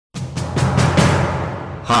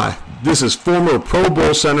Hi, this is former Pro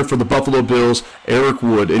Bowl center for the Buffalo Bills, Eric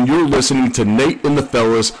Wood, and you're listening to Nate and the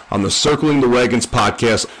Fellas on the Circling the Wagons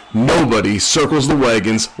podcast. Nobody circles the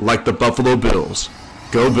wagons like the Buffalo Bills.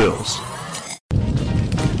 Go Bills.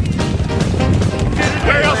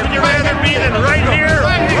 Where else would you rather be than right here,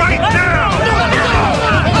 right now?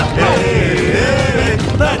 Hey, hey,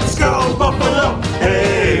 let's go Buffalo.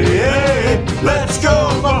 Hey, hey, let's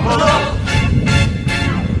go Buffalo.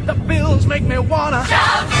 The Bills make me wanna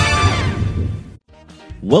shout.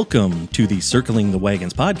 Welcome to the Circling the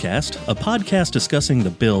Wagons podcast, a podcast discussing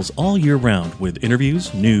the Bills all year round with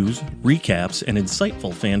interviews, news, recaps, and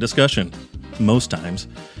insightful fan discussion. Most times.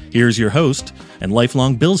 Here's your host and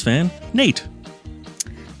lifelong Bills fan, Nate.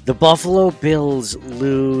 The Buffalo Bills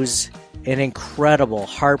lose an incredible,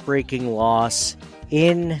 heartbreaking loss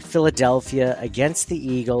in Philadelphia against the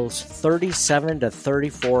Eagles,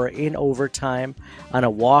 37-34 in overtime on a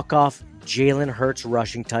walk-off Jalen Hurts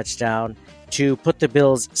rushing touchdown to put the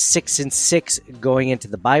Bills 6-6 going into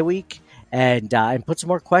the bye week and put some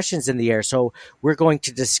more questions in the air. So we're going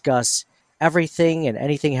to discuss everything and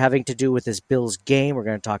anything having to do with this Bills game. We're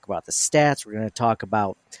going to talk about the stats. We're going to talk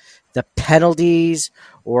about the penalties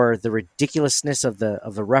or the ridiculousness of the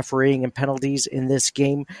refereeing and penalties in this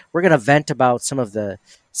game. We're going to vent about some of the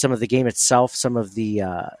game itself, some of the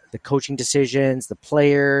coaching decisions, the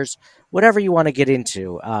players, whatever you want to get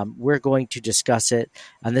into. We're going to discuss it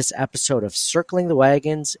on this episode of Circling the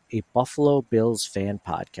Wagons, a Buffalo Bills fan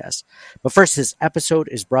podcast. But first, this episode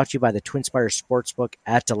is brought to you by the TwinSpires Sportsbook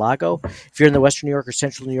at Del Lago. If you're in the Western New York or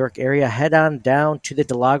Central New York area, head on down to the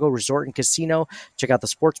Del Lago Resort and Casino. Check out the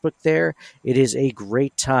sportsbook there. It is a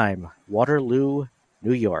great time. Waterloo,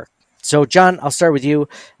 New York. So, John, I'll start with you.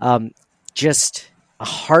 Just a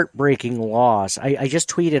heartbreaking loss. I just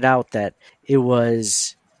tweeted out that it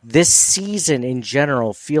was... This season in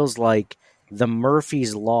general feels like the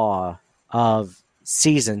Murphy's Law of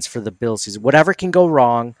seasons for the Bills season. Whatever can go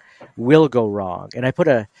wrong will go wrong. And I put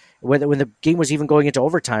when the game was even going into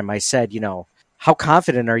overtime, I said, how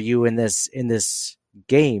confident are you in this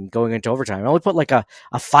game going into overtime? I only put like a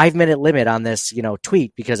 5-minute limit on this,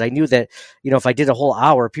 tweet because I knew that, if I did a whole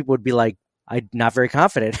hour, people would be like, I'm not very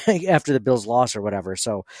confident after the Bills loss or whatever.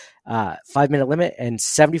 So 5-minute limit, and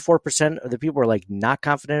 74% of the people were like not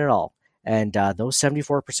confident at all. And those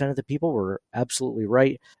 74% of the people were absolutely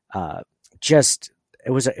right. It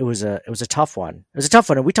was a tough one. It was a tough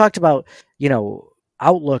one. And we talked about,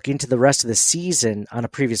 outlook into the rest of the season on a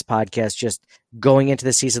previous podcast, just going into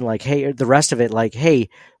the season like, hey, the rest of it, like, hey,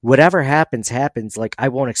 whatever happens. Like, I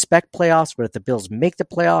won't expect playoffs, but if the Bills make the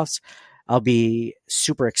playoffs, I'll be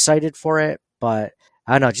super excited for it, but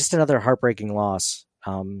I don't know, just another heartbreaking loss.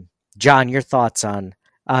 John, your thoughts on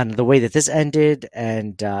the way that this ended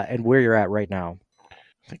and where you're at right now?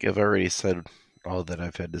 I think I've already said all that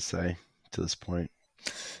I've had to say to this point.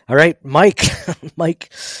 All right, Mike. Mike.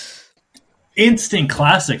 Instant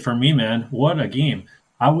classic for me, man. What a game.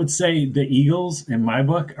 I would say the Eagles, in my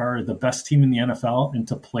book, are the best team in the NFL, and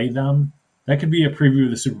to play them, that could be a preview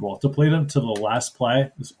of the Super Bowl. To play them to the last play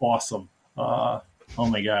is awesome. Oh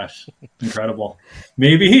my gosh, incredible.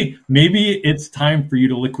 Maybe it's time for you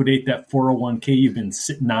to liquidate that 401k you've been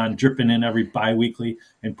sitting on, dripping in every bi-weekly,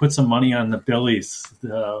 and put some money on the Billies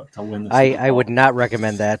to win the Super Bowl. I would not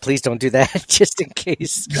recommend that. Please don't do that, just in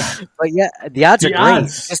case. But yeah, the odds are great.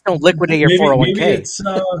 Just don't liquidate your 401k. Maybe it's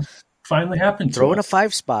finally happened to Throw in a us.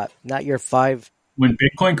 5 spot, not your 5. When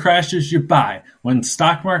Bitcoin crashes, you buy. When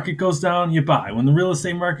stock market goes down, you buy. When the real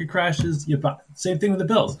estate market crashes, you buy. Same thing with the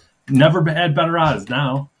Bills. Never had better odds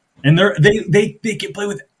now, and they can play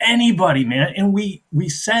with anybody, man. And we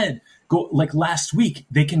said like last week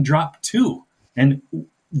they can drop 2. And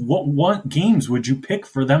what games would you pick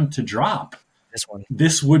for them to drop? This one.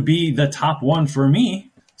 This would be the top one for me.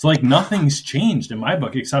 So like nothing's changed in my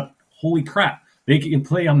book except holy crap, they can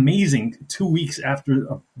play amazing 2 weeks after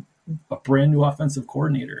a brand new offensive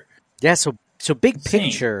coordinator. Yeah, so big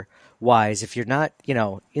picture wise, if you're not,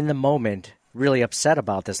 in the moment really upset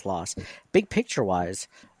about this loss, big picture wise,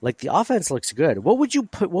 like the offense looks good. What would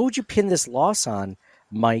you pin this loss on,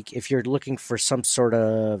 Mike, if you're looking for some sort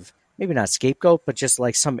of, maybe not scapegoat, but just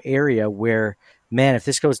like some area where, man, if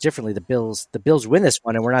this goes differently, the Bills win this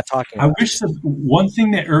one, and we're not talking about I wish the one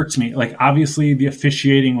thing that irks me, like obviously the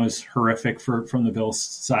officiating was horrific from the Bills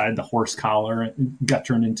side. The horse collar got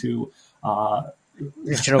turned into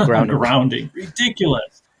grounding.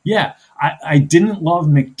 Ridiculous. Yeah, I didn't love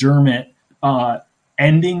McDermott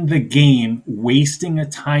ending the game, wasting a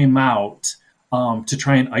timeout to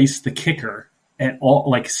try and ice the kicker at all.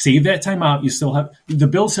 Like, save that timeout. You still have the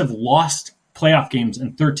Bills have lost playoff games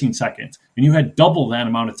in 13 seconds, and you had double that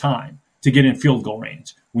amount of time to get in field goal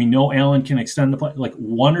range. We know Allen can extend the play. Like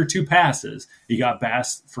 1 or 2 passes, you got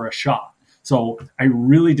Bass for a shot. So I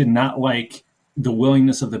really did not like the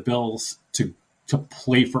willingness of the Bills to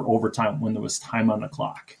play for overtime when there was time on the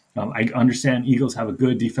clock. I understand Eagles have a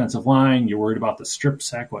good defensive line. You're worried about the strip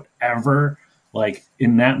sack, whatever. Like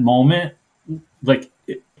in that moment,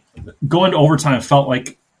 going to overtime felt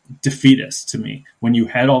like defeatist to me when you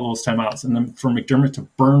had all those timeouts. And then for McDermott to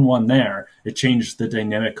burn one there, it changed the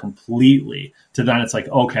dynamic completely. To then it's like,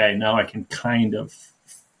 okay, now I can kind of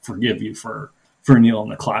forgive you for kneeling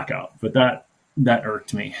the clock out. But that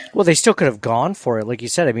irked me. Well, they still could have gone for it. Like you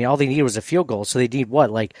said, I mean, all they needed was a field goal. So they need what?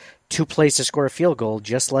 Like 2 plays to score a field goal,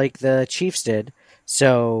 just like the Chiefs did.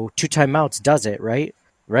 So 2 timeouts does it, right?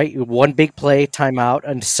 Right? 1 big play, timeout,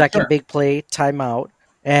 and second big play, timeout,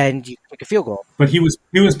 and you make a field goal. But he was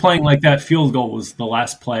playing like that field goal was the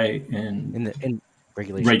last play in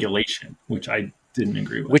regulation, which I didn't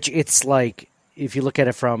agree with. Which it's like, if you look at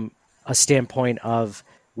it from a standpoint of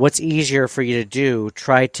what's easier for you to do,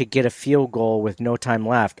 try to get a field goal with no time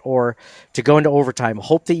left, or to go into overtime,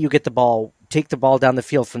 hope that you get the ball, take the ball down the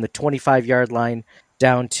field from the 25-yard line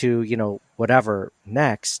down to, whatever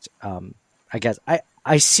next. I guess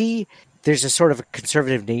I see there's a sort of a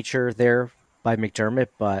conservative nature there by McDermott,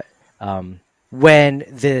 but when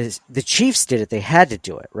the Chiefs did it, they had to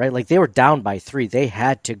do it, right? Like they were down by 3. They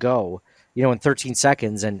had to go, in 13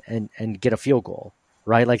 seconds and get a field goal.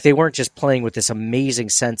 Right, like they weren't just playing with this amazing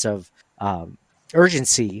sense of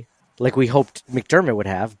urgency, like we hoped McDermott would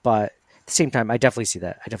have. But at the same time, I definitely see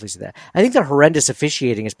that. I think the horrendous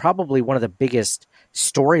officiating is probably one of the biggest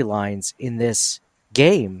storylines in this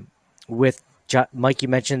game. With Mike, you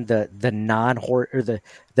mentioned the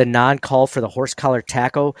non-call for the horse collar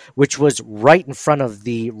tackle, which was right in front of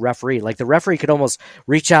the referee. Like the referee could almost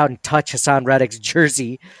reach out and touch Hassan Reddick's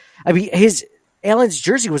jersey. I mean, Allen's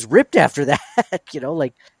jersey was ripped after that,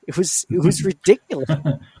 like it was ridiculous.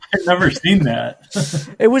 I've never seen that.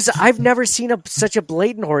 I've never seen such a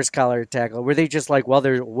blatant horse collar tackle where they just like, well,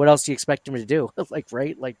 what else do you expect him to do?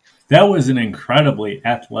 Right? Like that was an incredibly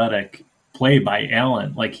athletic play by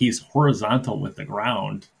Allen. Like he's horizontal with the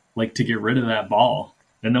ground, like to get rid of that ball.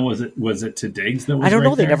 And then was it to Diggs that was I don't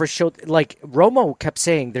know. There? They never showed, like Romo kept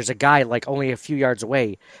saying there's a guy like only a few yards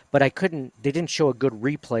away, but they didn't show a good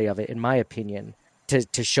replay of it, in my opinion,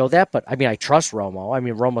 to show that. But I mean, I trust Romo. I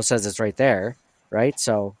mean, Romo says it's right there, right?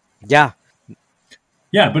 So yeah.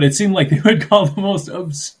 Yeah, but it seemed like they would call the most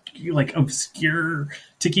obscure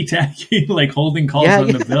ticky-tacky, like holding calls on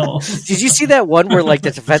the Bills. Did you see that one where like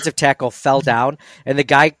the defensive tackle fell down and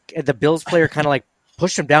the Bills player kind of like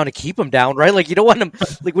pushed him down to keep him down, right? Like you don't want him.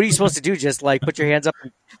 Like what are you supposed to do? Just like put your hands up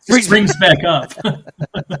and springs back up.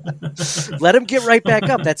 Let him get right back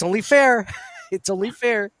up. That's only fair. It's only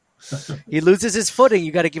fair. He loses his footing.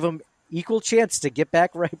 You got to give him equal chance to get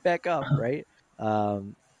right back up, right?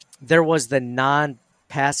 There was the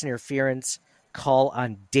non-pass interference call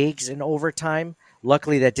on Diggs in overtime.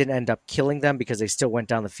 Luckily, that didn't end up killing them because they still went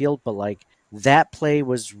down the field. But like that play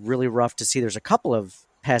was really rough to see. There's a couple of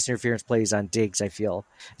pass interference plays on Diggs, I feel.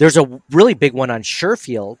 There's a really big one on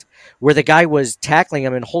Sherfield where the guy was tackling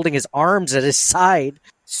him and holding his arms at his side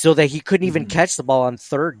so that he couldn't even catch the ball on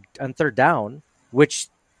third down, which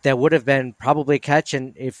that would have been probably a catch,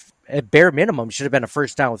 and if at bare minimum should have been a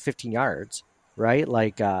first down with 15 yards, right?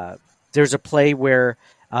 Like there's a play where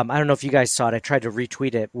I don't know if you guys saw it. I tried to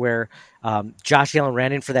retweet it where Josh Allen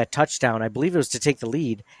ran in for that touchdown. I believe it was to take the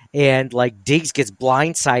lead. And like Diggs gets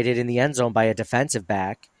blindsided in the end zone by a defensive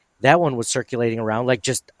back. That one was circulating around, like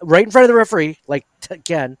just right in front of the referee, like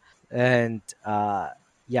again. And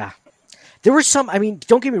yeah, there were some, I mean,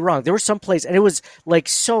 don't get me wrong. There were some plays and it was like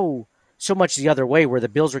so much the other way where the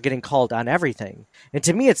Bills were getting called on everything. And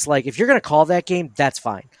to me, it's like, if you're going to call that game, that's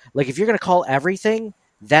fine. Like if you're going to call everything,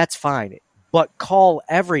 that's fine. But call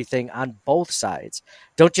everything on both sides.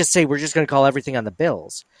 Don't just say we're just going to call everything on the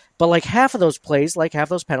Bills. But like half of those plays, like half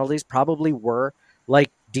those penalties probably were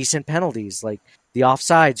like decent penalties, like the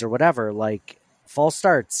offsides or whatever, like false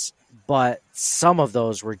starts. But some of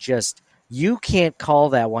those were just, you can't call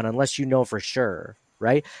that one unless you know for sure,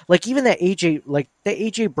 right? Like even that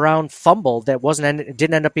AJ Brown fumble that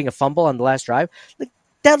didn't end up being a fumble on the last drive, like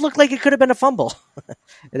that looked like it could have been a fumble. And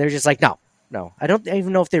they're just like, no. I don't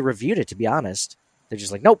even know if they reviewed it, to be honest. They're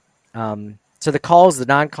just like, nope. So the calls, the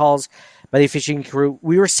non-calls by the officiating crew,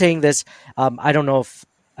 we were saying this. I don't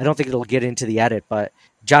think it'll get into the edit, but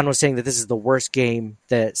John was saying that this is the worst game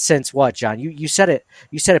that since what, John? You said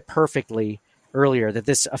it perfectly earlier, that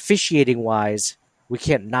this officiating wise, we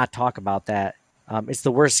can't not talk about that. It's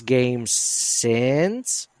the worst game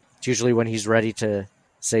since. It's usually when he's ready to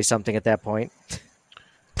say something at that point.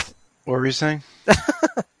 What were you saying?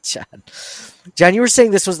 John, you were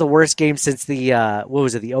saying this was the worst game since the what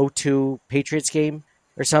was it, the 0-2 Patriots game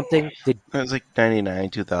or something? It was like 99,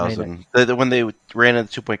 2000. When they ran in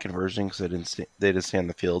the 2-point conversion because they didn't stay on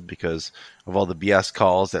the field because of all the BS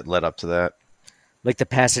calls that led up to that. Like the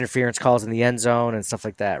pass interference calls in the end zone and stuff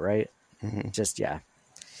like that, right? Mm-hmm. Just, yeah.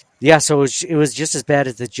 Yeah, so it was just as bad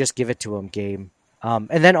as the just give it to him game. And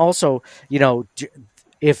then also,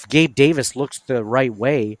 if Gabe Davis looks the right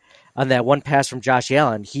way on that one pass from Josh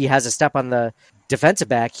Allen, he has a step on the defensive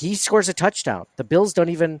back, he scores a touchdown. The Bills don't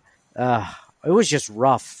even it was just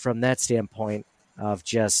rough from that standpoint of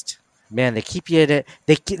just, man, they keep you in it.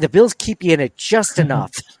 The Bills keep you in it just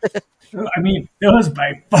enough. I mean, it was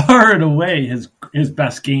by far and away his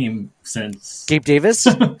best game since Gabe Davis?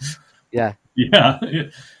 Yeah. Yeah.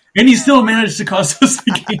 And he still managed to cost us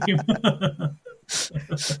the game.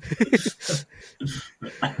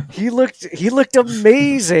 He looked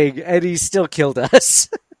amazing, and he still killed us.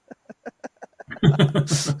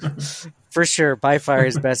 For sure, by far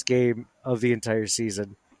his best game of the entire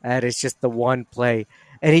season. And it's just the one play.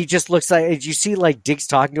 And he just looks like, you see like Diggs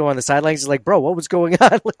talking to him on the sidelines. He's like, bro, what was going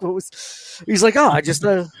on? He's like, I just,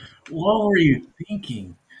 what were you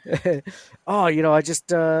thinking? I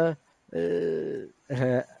just,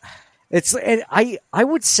 it's, and I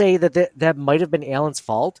would say that might have been Allen's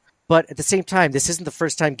fault, but at the same time, this isn't the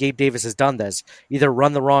first time Gabe Davis has done this, either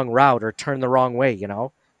run the wrong route or turn the wrong way,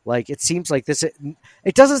 Like, it seems like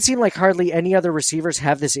it doesn't seem like hardly any other receivers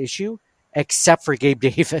have this issue except for Gabe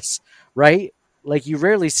Davis, right? Like, you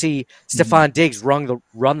rarely see Stephon Diggs run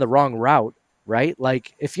the wrong route, right?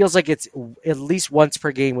 Like, it feels like it's at least once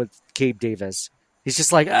per game with Gabe Davis. He's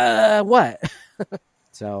just like, what?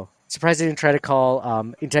 So, surprised they didn't try to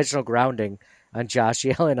call intentional grounding on Josh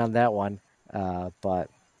Allen on that one, but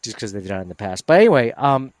just because they've done it in the past. But anyway,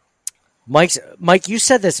 Mike, you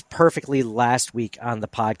said this perfectly last week on the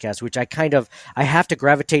podcast, which I have to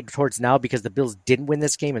gravitate towards now because the Bills didn't win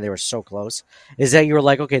this game and they were so close, is that you were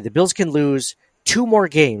like, okay, the Bills can lose 2 more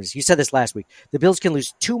games. You said this last week. The Bills can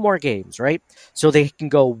lose 2 more games, right? So they can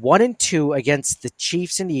go 1-2 against the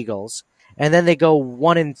Chiefs and Eagles, and then they go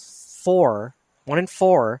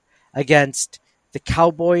 1-4 against the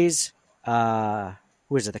Cowboys.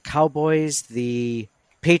 Who is it? The Cowboys, the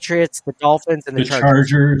Patriots, the Dolphins, and the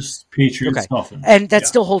Chargers, Patriots, okay. Dolphins. And that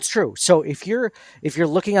still holds true. So if you're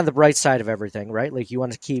looking on the bright side of everything, right? Like, you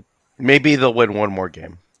want to keep, maybe they'll win 1 more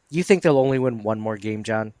game. You think they'll only win 1 more game,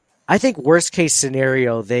 John? I think worst case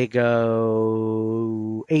scenario, they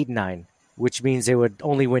go 8-9, which means they would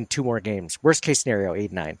only win 2 more games. Worst case scenario,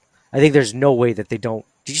 8-9. I think there's no way that they don't.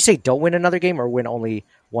 Did you say don't win another game or win only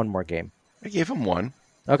 1 more game? I gave them 1.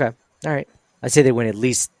 Okay. All right. I'd say they win at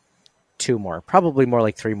least 2 more. Probably more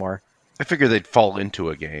like 3 more. I figured they'd fall into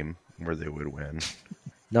a game where they would win.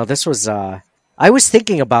 No, this was... I was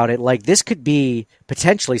thinking about it, like, this could be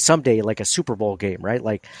potentially someday like a Super Bowl game, right?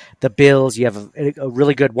 Like, the Bills, you have a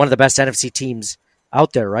really good, one of the best NFC teams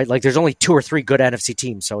out there, right? Like, there's only 2 or 3 good NFC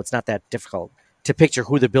teams, so it's not that difficult to picture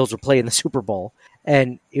who the Bills would play in the Super Bowl.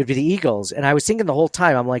 And it would be the Eagles. And I was thinking the whole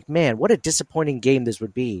time, I'm like, man, what a disappointing game this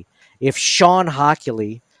would be if Sean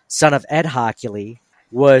Hockley, son of Ed Hockley,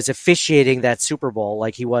 was officiating that Super Bowl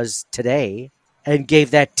like he was today and gave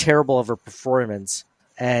that terrible of a performance.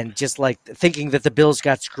 And just like thinking that the Bills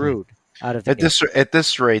got screwed out of the game. At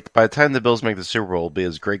this rate, by the time the Bills make the Super Bowl, it'll be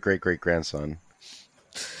his great-great-great-grandson.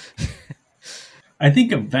 I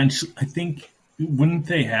think eventually, wouldn't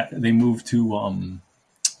they move to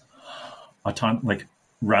like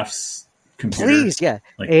refs computer? Please, yeah.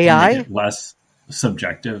 Like, AI? to make it less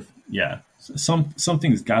subjective. Yeah.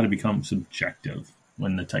 Something's got to become subjective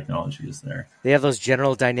when the technology is there. They have those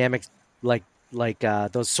General Dynamics, like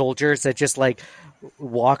those soldiers that just like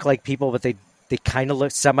walk like people, but they kind of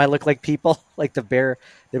look like people, like the bare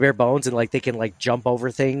bones, and like they can like jump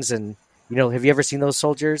over things. And have you ever seen those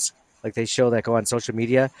soldiers? Like, they show that go on social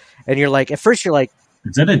media, and you're like, at first you're like,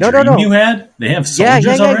 is that a dream you had? They have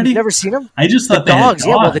soldiers already? You've never seen them? I just thought the dogs. Had dogs.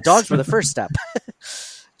 Yeah, well, the dogs were the first step.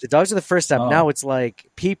 The dogs are the first step. Oh. Now it's like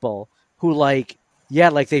people who like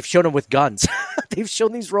they've shown them with guns. They've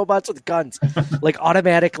shown these robots with guns, like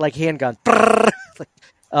automatic, like handgun.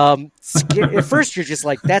 At first you're just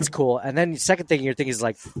like, that's cool. And then the second thing you're thinking is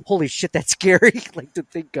like, holy shit, that's scary. Like, to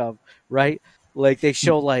think of, right? Like, they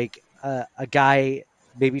show like a guy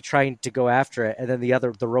maybe trying to go after it, and then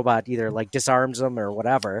the robot either like disarms him or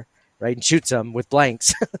whatever, right? And shoots him with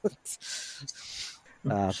blanks.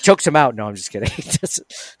 Chokes him out. No, I'm just kidding.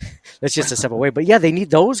 That's just a simple way. But yeah, they need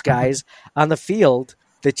those guys on the field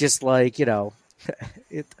that just like,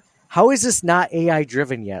 how is this not AI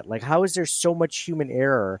driven yet? Like, how is there so much human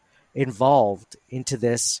error involved into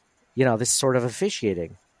this this sort of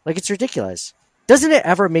officiating. Like, it's ridiculous. Doesn't it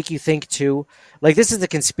ever make you think, too? Like, this is the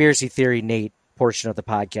conspiracy theory, Nate, portion of the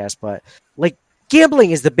podcast, but, like,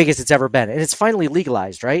 gambling is the biggest it's ever been, and it's finally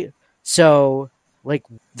legalized, right? So, like,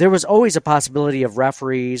 there was always a possibility of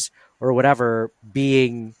referees or whatever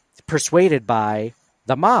being persuaded by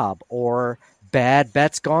the mob or bad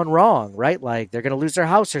bets gone wrong, right? Like, they're going to lose their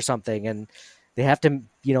house or something, and they have to,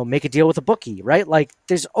 make a deal with a bookie, right? Like,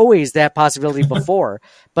 there's always that possibility before.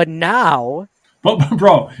 But now... But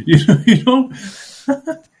bro, you don't...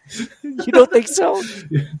 You don't think so?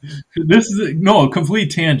 This is a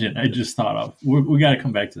complete tangent I just thought of. We got to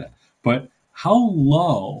come back to that. But how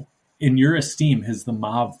low in your esteem has the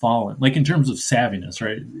mob fallen? Like, in terms of savviness,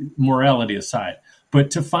 right? Morality aside.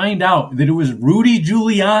 But to find out that it was Rudy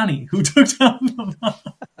Giuliani who took down the mob.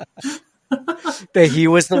 That he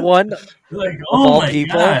was the one? Like, oh my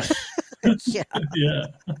people? Gosh. Yeah. Yeah.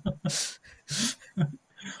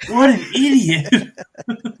 What an idiot.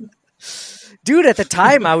 Dude, at the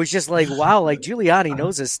time, I was just like, wow, like, Giuliani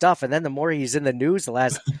knows his stuff. And then the more he's in the news the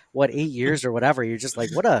last, 8 years or whatever, you're just like,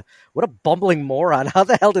 what a bumbling moron. How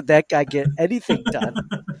the hell did that guy get anything done?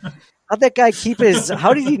 How'd that guy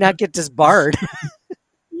how did he not get disbarred?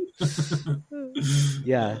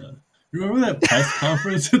 Yeah. Remember that press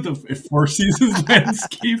conference at the Four Seasons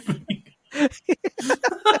Landscaping?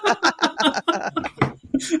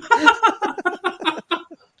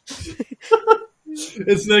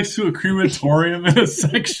 It's next to a crematorium and a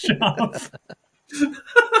sex shop.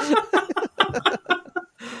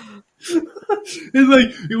 It's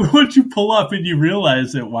like, once you pull up and you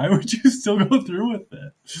realize it, why would you still go through with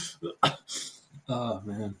it? Oh,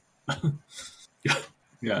 man.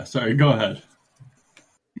 Yeah, sorry, go ahead.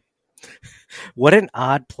 What an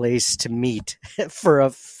odd place to meet for a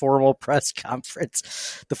formal press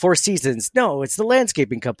conference. The Four Seasons. No, it's the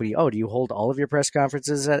landscaping company. Oh, do you hold all of your press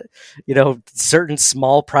conferences at, certain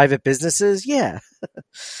small private businesses? Yeah.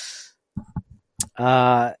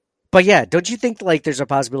 But yeah, don't you think like there's a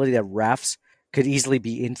possibility that refs could easily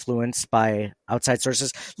be influenced by outside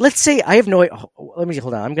sources? Let's say I have no. Let me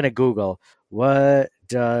hold on. I'm going to Google what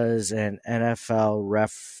does an NFL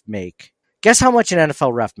ref make. Guess how much an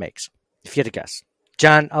NFL ref makes. If you had to guess.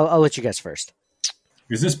 John, I'll let you guess first.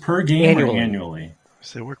 Is this per game or annually?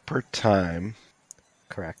 So they work per time.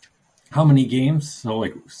 Correct. How many games? So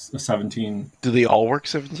like 17. Do they all work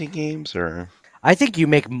 17 games or? I think you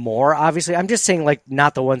make more, obviously. I'm just saying like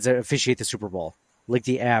not the ones that officiate the Super Bowl. Like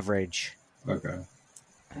the average. Okay.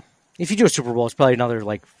 If you do a Super Bowl, it's probably another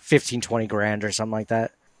like 15, 20 grand or something like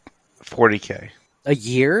that. $40K. A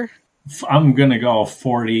year? I'm gonna go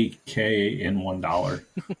 $40K in $1.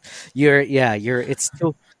 It's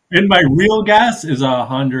still. And my real guess is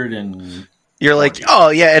 100 and. You're like, oh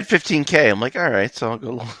yeah, at 15K. I'm like, all right, so I'll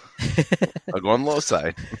go. I'll go on the low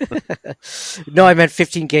side. No, I meant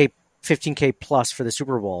 15K plus for the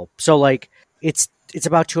Super Bowl. So like, it's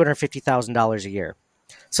about $250,000 a year.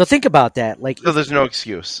 So think about that. Like, so there's no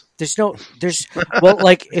excuse. Well,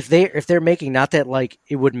 like if they're making, not that like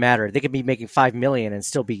it wouldn't matter. They could be making $5 million and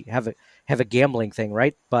still have a gambling thing,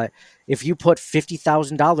 right? But if you put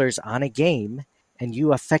 $50,000 on a game and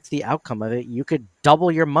you affect the outcome of it, you could double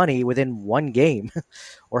your money within one game,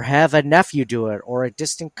 or have a nephew do it, or a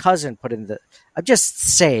distant cousin put in the. I'm just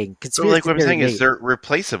saying. So like what I'm saying is they're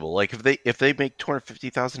replaceable. Like if they make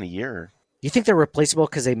 $250,000 a year, you think they're replaceable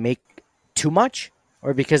because they make too much?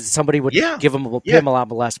 Or because somebody would give them pay them a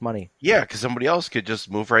lot less money. Yeah, because somebody else could just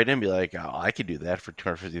move right in and be like, "Oh, I could do that for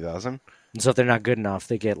 $250,000." And so if they're not good enough,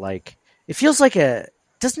 they get like it feels like doesn't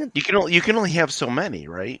it? You can only have so many,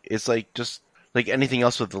 right? It's like just like anything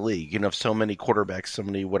else with the league. You can have so many quarterbacks, so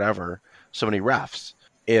many whatever, so many refs.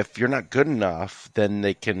 If you're not good enough, then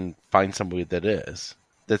they can find somebody that is.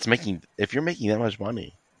 That's making. If you're making that much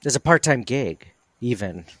money, there's a part-time gig,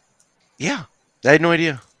 even. Yeah, I had no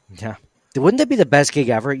idea. Yeah. Wouldn't that be the best gig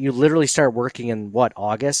ever? You literally start working in,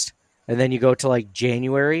 August? And then you go to, like,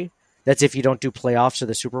 January? That's if you don't do playoffs or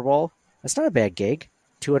the Super Bowl? That's not a bad gig.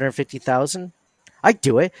 $250,000? I'd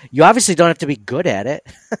do it. You obviously don't have to be good at it.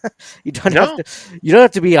 You don't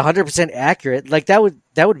have to be 100% accurate. Like, that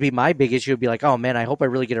would be my big issue. Would be like, oh, man, I hope I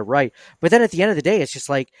really get it right. But then at the end of the day, it's just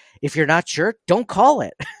like, if you're not sure, don't call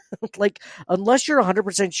it. Like, unless you're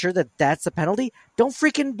 100% sure that that's the penalty, don't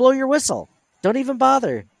freaking blow your whistle. Don't even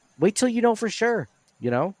bother. Wait till you know for sure,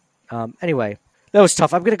 Anyway, that was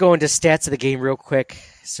tough. I'm going to go into stats of the game real quick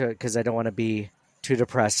because I don't want to be too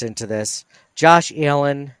depressed into this. Josh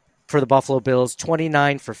Allen for the Buffalo Bills,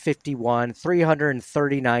 29 for 51,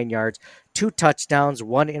 339 yards, 2 touchdowns,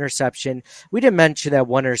 1 interception. We didn't mention that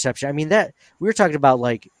 1 interception. I mean, that we were talking about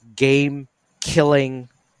like game-killing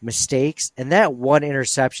mistakes, and that one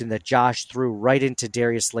interception that Josh threw right into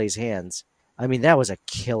Darius Slay's hands. I mean, that was a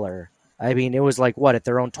killer. I mean, it was like, at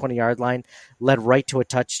their own 20-yard line, led right to a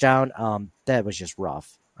touchdown. That was just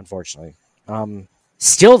rough, unfortunately.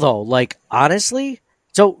 Still, though, like, honestly,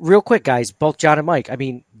 so real quick, guys, both John and Mike, I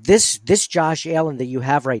mean, this Josh Allen that you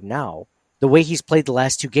have right now, the way he's played the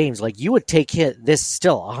last 2 games, like, you would take this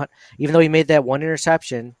still, even though he made that one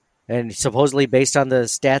interception, and supposedly based on the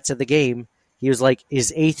stats of the game, he was like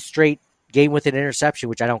his 8th straight game with an interception,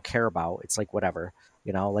 which I don't care about. It's like, whatever.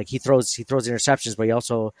 You know, like he throws interceptions, but he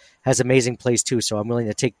also has amazing plays too. So I'm willing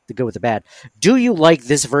to take the good with the bad. Do you like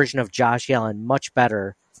this version of Josh Allen much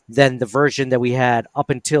better than the version that we had up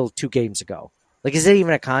until 2 games ago? Like, is it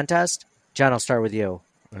even a contest? John, I'll start with you.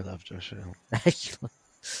 I love Josh Allen.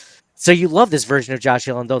 So you love this version of Josh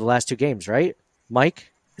Allen, though, the last 2 games, right?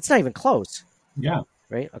 Mike? It's not even close. Yeah.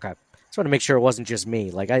 Right? Okay. Just want to make sure it wasn't just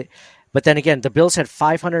me. But then again, the Bills had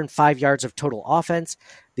 505 yards of total offense.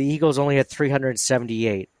 The Eagles only had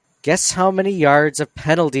 378. Guess how many yards of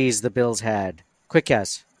penalties the Bills had? Quick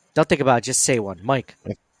guess. Don't think about it. Just say one. Mike.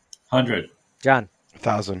 100. John.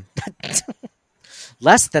 1,000.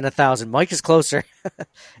 Less than 1,000. Mike is closer.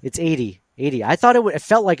 It's 80. 80. I thought it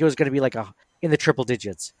felt like it was going to be like in the triple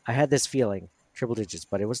digits. I had this feeling. Triple digits,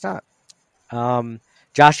 but it was not.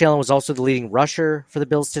 Josh Allen was also the leading rusher for the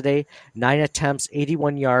Bills today. 9 attempts,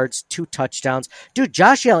 81 yards, 2 touchdowns. Dude,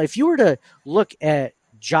 Josh Allen, if you were to look at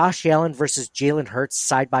Josh Allen versus Jalen Hurts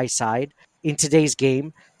side by side in today's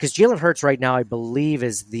game, because Jalen Hurts right now, I believe,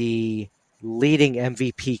 is the leading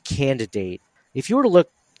MVP candidate. If you were to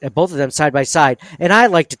look at both of them side by side, and I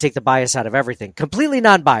like to take the bias out of everything, completely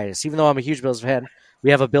non-biased, even though I'm a huge Bills fan.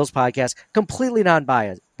 We have a Bills podcast, completely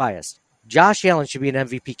non-biased. Josh Allen should be an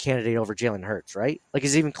MVP candidate over Jalen Hurts, right? Like,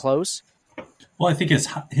 is he even close? Well, I think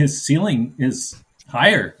his ceiling is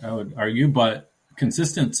higher, I would argue, but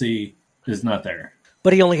consistency is not there.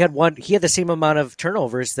 But he only had one. He had the same amount of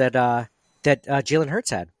turnovers that Jalen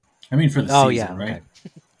Hurts had. I mean, for the season, right? Okay.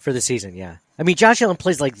 For the season, yeah. I mean, Josh Allen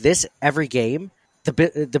plays like this every game.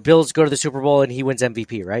 The Bills go to the Super Bowl and he wins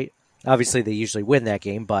MVP, right? Obviously, they usually win that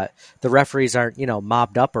game, but the referees aren't,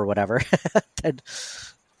 mobbed up or whatever.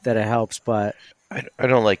 that it helps, but I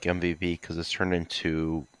don't like MVP because it's turned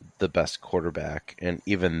into the best quarterback, and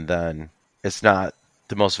even then, it's not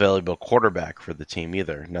the most valuable quarterback for the team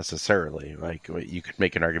either necessarily. Like, you could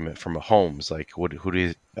make an argument for Mahomes, like who do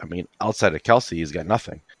you? I mean, outside of Kelsey, he's got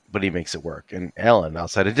nothing, but he makes it work. And Allen,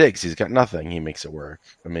 outside of Diggs, he's got nothing, he makes it work.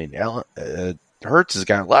 I mean, Hurts has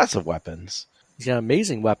got lots of weapons. He's got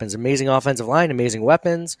amazing weapons, amazing offensive line, amazing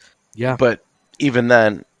weapons. Yeah, but even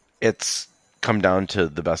then, it's come down to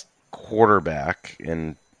the best quarterback,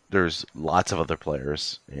 and there's lots of other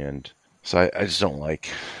players, and so I just don't like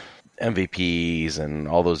MVPs and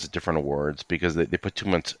all those different awards because they put too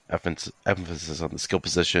much emphasis on the skill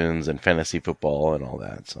positions and fantasy football and all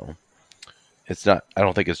that. So it's not. I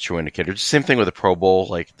don't think it's true indicator. Just same thing with the Pro Bowl.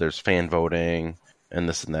 Like, there's fan voting and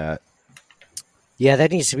this and that. Yeah,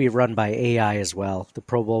 that needs to be run by AI as well. The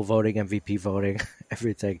Pro Bowl voting, MVP voting,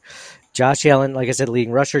 everything. Josh Allen, like I said,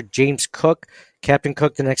 leading rusher. James Cook, Captain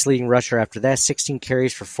Cook, the next leading rusher after that. 16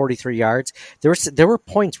 carries for 43 yards. There were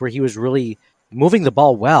points where he was really moving the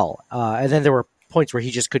ball well, and then there were points where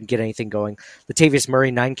he just couldn't get anything going. Latavius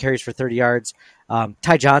Murray, 9 carries for 30 yards.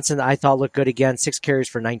 Ty Johnson, I thought, looked good again. 6 carries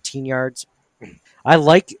for 19 yards. I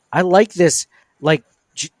like this. Like,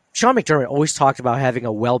 Sean McDermott always talked about having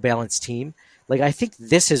a well-balanced team. Like, I think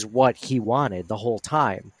this is what he wanted the whole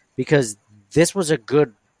time, because this was a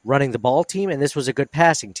good running the ball team, and this was a good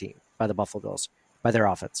passing team by the Buffalo Bills, by their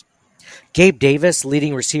offense. Gabe Davis,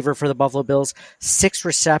 leading receiver for the Buffalo Bills, 6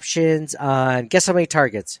 receptions on, guess how many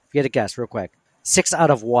targets? If you had to guess real quick. 6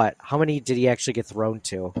 out of what? How many did he actually get thrown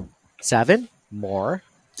to? 7? More?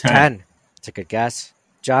 10. That's a good guess.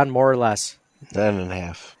 John, more or less?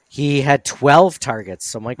 9.5. He had 12 targets,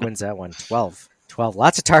 so Mike wins that one. 12.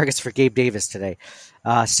 Lots of targets for Gabe Davis today.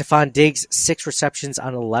 Stephon Diggs, 6 receptions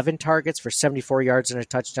on 11 targets for 74 yards and a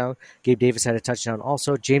touchdown. Gabe Davis had a touchdown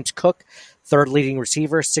also. James Cook, third leading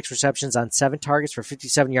receiver, 6 receptions on 7 targets for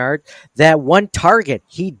 57 yards. That one target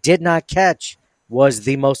he did not catch was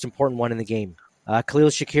the most important one in the game. Khalil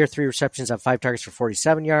Shakir, 3 receptions on 5 targets for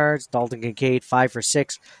 47 yards. Dalton Kincaid, 5 for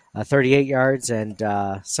 6, 38 yards, and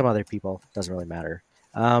some other people. Doesn't really matter.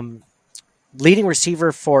 Leading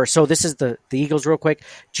receiver for, so this is the Eagles real quick.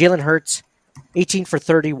 Jalen Hurts, 18 for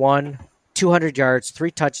 31, 200 yards,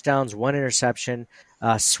 3 touchdowns, 1 interception.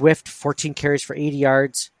 Swift, 14 carries for 80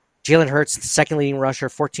 yards. Jalen Hurts, the second leading rusher,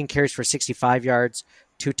 14 carries for 65 yards,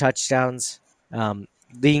 2 touchdowns.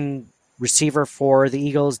 Leading receiver for the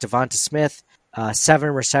Eagles, Devonta Smith, 7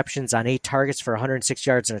 receptions on 8 targets for 106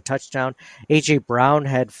 yards and a touchdown. A.J. Brown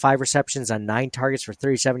had 5 receptions on 9 targets for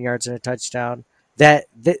 37 yards and a touchdown. That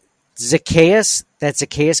Zacchaeus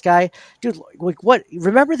guy, dude, like what?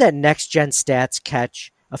 Remember that Next Gen Stats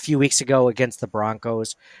catch a few weeks ago against the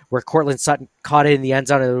Broncos where Cortland Sutton caught it in the end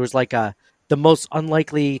zone and it was like the most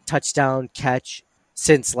unlikely touchdown catch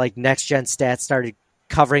since like Next Gen Stats started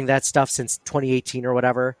covering that stuff since 2018 or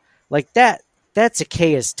whatever. Like that's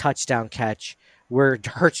Zacchaeus touchdown catch where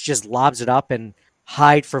Hurts just lobs it up and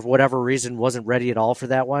Hyde for whatever reason wasn't ready at all for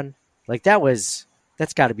that one. Like that's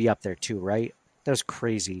got to be up there too, right? That was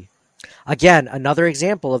crazy. Again, another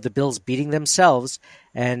example of the Bills beating themselves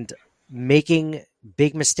and making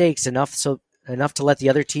big mistakes enough to let the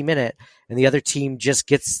other team in it, and the other team just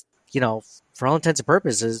gets, for all intents and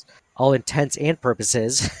purposes,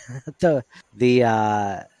 the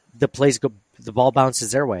plays go, the ball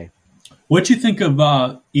bounces their way. What do you think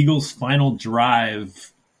of Eagles' final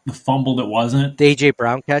drive? The fumble that wasn't the A.J.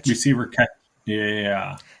 Brown catch, receiver catch.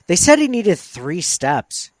 Yeah, they said he needed 3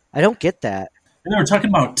 steps. I don't get that. And they were talking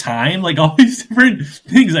about time, like all these different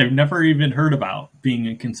things I've never even heard about being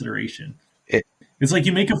in consideration. It's like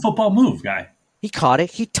you make a football move, guy. He caught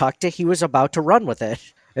it. He tucked it. He was about to run with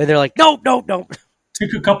it. And they're like, no.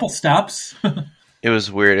 Took a couple steps. It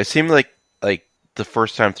was weird. It seemed like the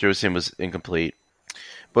first time through it was incomplete.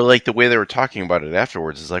 But like the way they were talking about it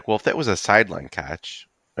afterwards is like, well, if that was a sideline catch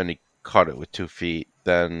and he caught it with 2 feet,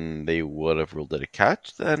 then they would have ruled it a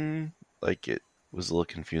catch. Then like it was a little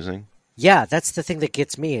confusing. Yeah, that's the thing that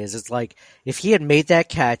gets me is it's like if he had made that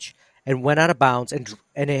catch and went out of bounds and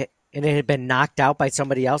it had been knocked out by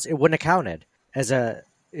somebody else, it wouldn't have counted as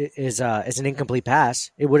an incomplete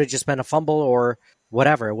pass. It would have just been a fumble or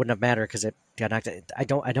whatever. It wouldn't have mattered because it got knocked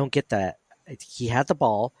out. I don't get that. He had the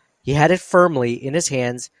ball. He had it firmly in his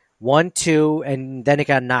hands. 1, 2, and then it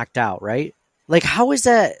got knocked out, right? Like, how is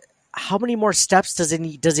that? How many more steps does he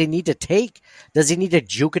need to take? Does he need to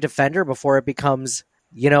juke a defender before it becomes,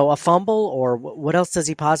 a fumble? Or what else does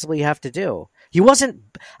he possibly have to do? He wasn't.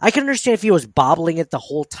 I can understand if he was bobbling it the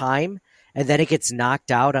whole time and then it gets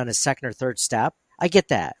knocked out on his second or third step. I get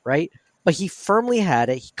that, right? But he firmly had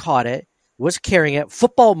it. He caught it, was carrying it.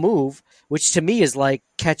 Football move, which to me is like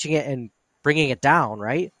catching it and bringing it down,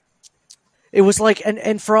 right? It was like,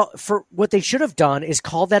 and for what they should have done is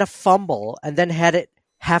call that a fumble and then had it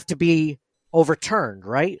have to be overturned,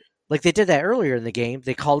 right? Like they did that earlier in the game.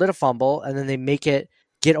 They called it a fumble and then they make it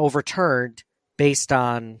get overturned based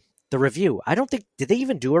on the review. I don't think, did they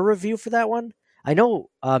even do a review for that one? I know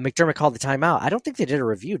McDermott called the timeout. I don't think they did a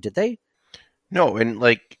review, did they? No, and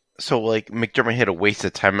McDermott had to waste a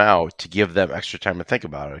timeout to give them extra time to think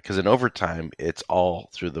about it because in overtime it's all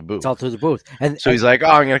through the booth. It's all through the booth, and so he's like,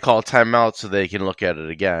 "Oh, I'm going to call a timeout so they can look at it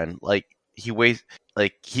again." Like he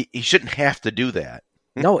shouldn't have to do that.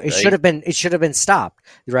 No, it should have been. It should have been stopped,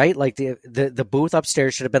 right? Like the booth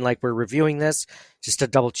upstairs should have been like, "We're reviewing this just to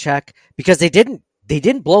double check," because they didn't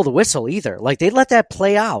blow the whistle either. Like they let that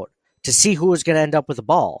play out to see who was going to end up with the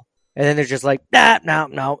ball, and then they're just like,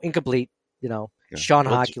 no, incomplete. Yeah. Sean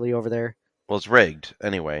Hockley over there. Well, it's rigged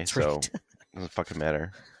anyway, so it doesn't fucking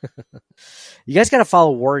matter. You guys got to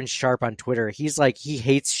follow Warren Sharp on Twitter. He's like, he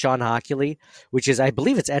hates Sean Hockley, which is, I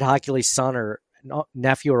believe it's Ed Hockley's son or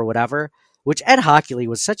nephew or whatever, which Ed Hockley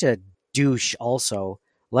was such a douche also.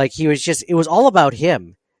 Like he was just, it was all about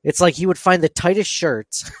him. It's like he would find the tightest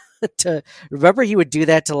shirts remember he would do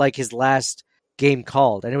that to like his last game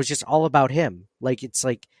called, and it was just all about him. Like, it's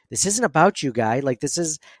like, this isn't about you, guy. Like this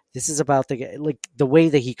is about the way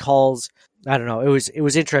that he calls. I don't know. It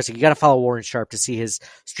was interesting. You got to follow Warren Sharp to see his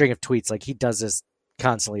string of tweets. Like he does this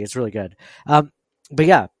constantly. It's really good. But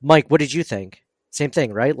yeah, Mike, what did you think? Same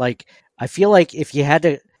thing, right? Like, I feel like if you had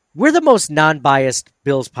to, we're the most non-biased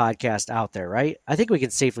Bills podcast out there, right? I think we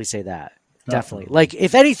can safely say that. Definitely. Like,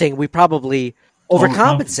 if anything, we probably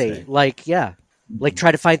overcompensate. Like, yeah. Like,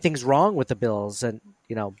 try to find things wrong with the Bills and,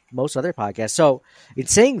 most other podcasts. So, in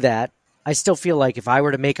saying that, I still feel like if I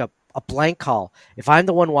were to make a blank call, if I'm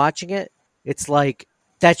the one watching it, it's like,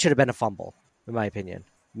 that should have been a fumble, in my opinion.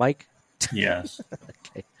 Mike? Yes.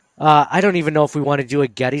 Okay. I don't even know if we want to do a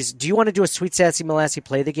Gettys. Do you want to do a Sweet Sassy Molassy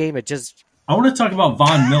play the game? I want to talk about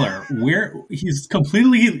Von Miller, where he's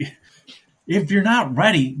completely, if you're not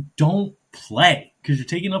ready, don't play because you're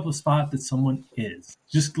taking up a spot that someone is.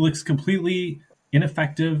 Just looks completely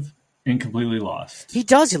ineffective and completely lost. He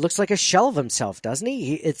does. He looks like a shell of himself, doesn't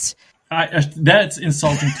he? That's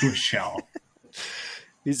insulting to a shell.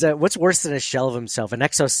 He's what's worse than a shell of himself? An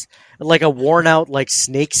like a worn out like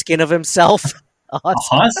snake skin of himself. A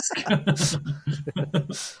husk?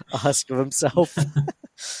 A husk of himself.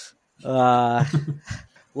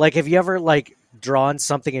 Like, have you ever like drawn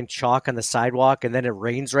something in chalk on the sidewalk and then it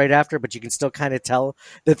rains right after, but you can still kind of tell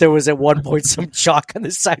that there was at one point some chalk on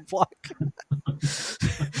the sidewalk.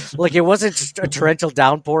 Like it wasn't just a torrential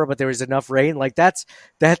downpour, but there was enough rain. Like that's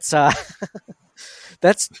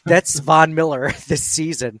Von Miller this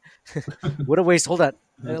season. What a waste. Hold on.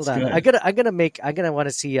 That's I'm gonna want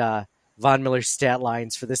to see Von Miller's stat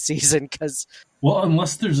lines for this season because Well,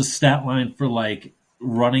 unless there's a stat line for like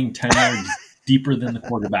running 10 yards deeper than the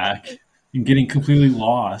quarterback and getting completely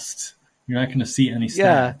lost, you're not going to see any stats.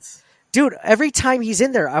 Yeah. Dude, every time he's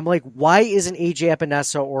in there, I'm like, why isn't AJ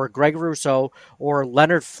Epinesa or Greg Rousseau or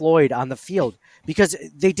Leonard Floyd on the field? Because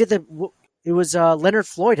they did it was Leonard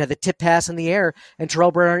Floyd had the tip pass in the air and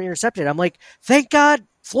Terrell Bernard intercepted. I'm like, thank God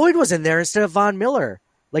Floyd was in there instead of Von Miller.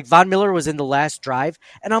 Like Von Miller was in the last drive.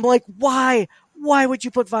 And I'm like, why? Why would you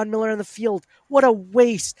put Von Miller on the field? What a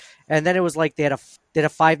waste. And then it was like they had a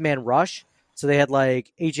 5-man rush. So they had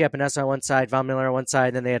like AJ Epinesa on one side, Von Miller on one side,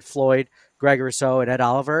 and then they had Floyd, Greg Rousseau, and Ed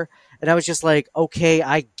Oliver. And I was just like, okay,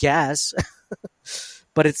 I guess.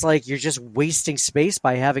 But it's like you're just wasting space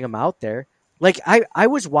by having him out there. Like I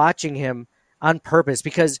was watching him on purpose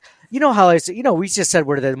because you know how we just said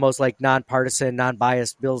we're the most like nonpartisan,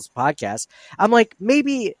 non-biased Bills podcast. I'm like,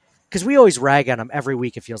 maybe because we always rag on him every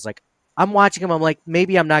week. It feels like I'm watching him. I'm like,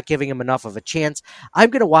 maybe I'm not giving him enough of a chance.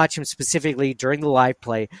 I'm going to watch him specifically during the live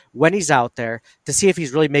play when he's out there to see if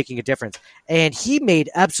he's really making a difference. And he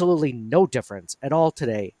made absolutely no difference at all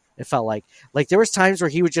today. It felt like there was times where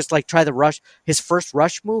he would just like try the rush, his first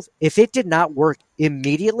rush move. If it did not work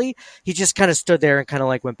immediately, he just kind of stood there and kind of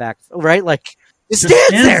like went back, right? Like just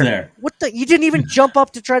stands there. What the? You didn't even jump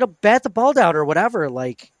up to try to bat the ball down or whatever.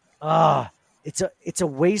 Like, it's a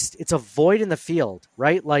waste. It's a void in the field,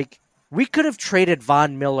 right? Like we could have traded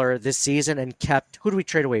Von Miller this season and kept, who do we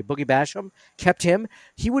trade away? Boogie Basham? Kept him.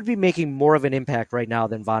 He would be making more of an impact right now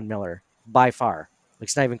than Von Miller by far. Like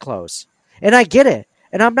it's not even close. And I get it.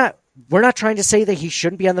 And we're not trying to say that he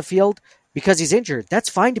shouldn't be on the field because he's injured. That's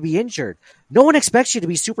fine to be injured. No one expects you to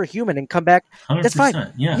be superhuman and come back. That's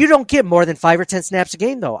fine. Yeah. You don't get more than 5 or 10 snaps a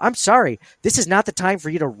game, though. I'm sorry. This is not the time for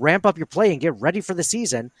you to ramp up your play and get ready for the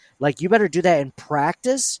season. Like, you better do that in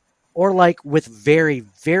practice or, like, with very,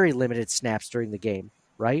 very limited snaps during the game,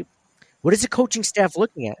 right? What is the coaching staff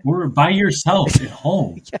looking at? Or by yourself at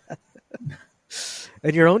home. Yeah.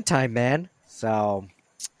 In your own time, man. So...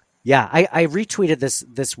 yeah, I retweeted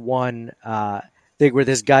this one thing where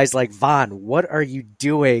this guy's like, Von, what are you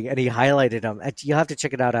doing? And he highlighted him. You'll have to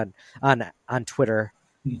check it out on Twitter.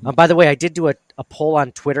 Mm-hmm. By the way, I did do a poll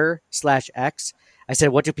on Twitter/X. I said,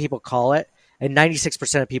 what do people call it? And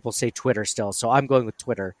 96% of people say Twitter still. So I'm going with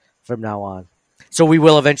Twitter from now on. So we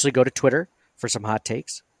will eventually go to Twitter for some hot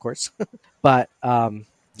takes, of course. But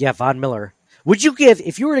yeah, Von Miller. Would you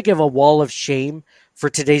if you were to give a wall of shame for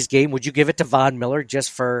today's game, would you give it to Von Miller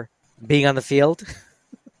just for being on the field?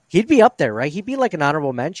 He'd be up there, right? He'd be like an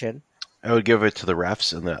honorable mention. I would give it to the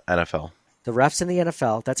refs in the NFL. The refs in the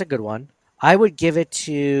NFL, that's a good one. I would give it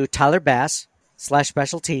to Tyler Bass /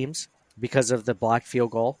 special teams because of the blocked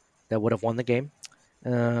field goal that would have won the game.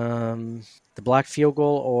 The blocked field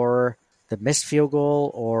goal or the missed field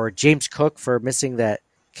goal or James Cook for missing that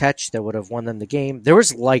catch that would have won them the game. There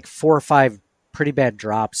was like 4 or 5 pretty bad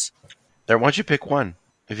drops. There, why don't you pick one?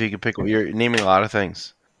 If you could pick one. You're naming a lot of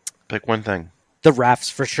things. Pick one thing. The refs,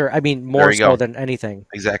 for sure. I mean, more so than anything.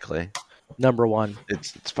 Exactly. Number one.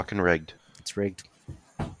 It's fucking rigged. It's rigged.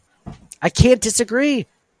 I can't disagree.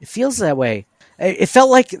 It feels that way. It felt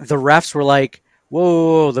like the refs were like,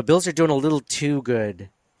 whoa, the Bills are doing a little too good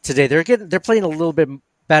today. They're playing a little bit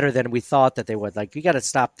better than we thought that they would. Like, you got to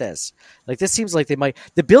stop this. Like, this seems like they might.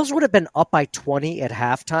 The Bills would have been up by 20 at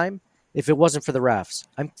halftime if it wasn't for the refs.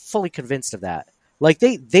 I'm fully convinced of that. Like,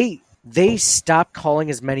 they stopped calling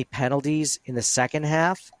as many penalties in the second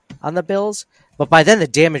half on the Bills, but by then the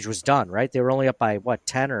damage was done, right? They were only up by,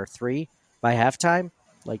 10 or 3 by halftime?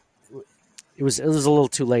 Like, it was a little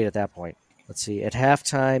too late at that point. Let's see. At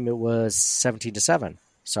halftime, it was 17-7.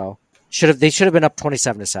 So, they should have been up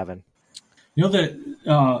 27-7. You know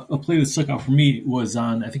that a play that stuck out for me was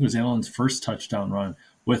on, I think it was Allen's first touchdown run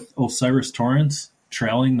with Osiris Torrance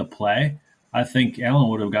trailing the play. I think Allen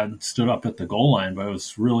would have gotten stood up at the goal line, but it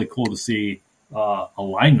was really cool to see a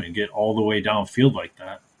lineman get all the way downfield like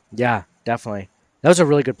that. Yeah, definitely. That was a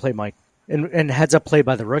really good play, Mike. And heads up play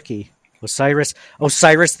by the rookie. Osiris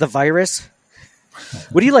the Virus.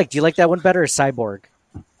 What do you like? Do you like that one better or Cyborg?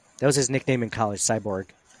 That was his nickname in college, Cyborg.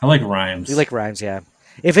 I like rhymes. You like rhymes, yeah.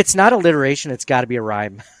 If it's not alliteration, it's got to be a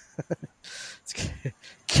rhyme.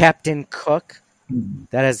 Captain Cook.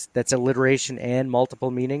 That's alliteration and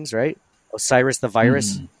multiple meanings, right? Osiris the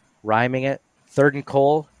Virus, rhyming it. 3rd and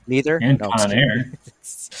Cole. Neither. And No, Con Air.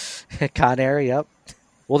 Con Air, yep.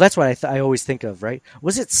 Well, that's what I always think of, right?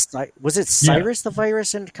 Was it Cyrus the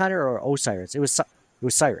virus in Con Air or Osiris? It was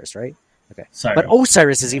Cyrus, right? Okay. Cyrus. But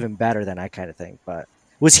Osiris is even better than I kind of think. But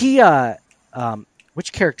was he?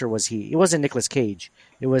 Which character was he? It wasn't Nicolas Cage.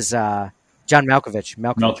 It was John Malkovich.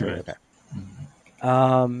 Malkovich.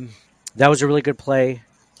 Okay. That was a really good play.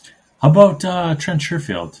 How about Trent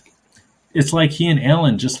Sherfield? It's like he and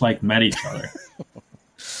Allen just like met each other.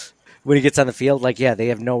 When he gets on the field, like, yeah, they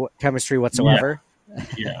have no chemistry whatsoever.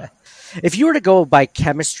 Yeah. If you were to go by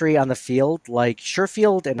chemistry on the field, like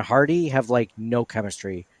Sherfield and Hardy have like no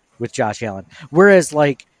chemistry with Josh Allen. Whereas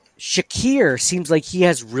like Shakir seems like he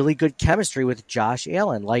has really good chemistry with Josh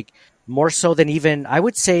Allen, like more so than even, I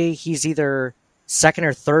would say he's either second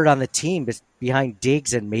or third on the team behind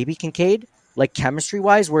Diggs and maybe Kincaid, like chemistry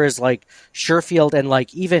wise. Whereas like Sherfield and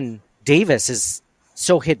like even Davis is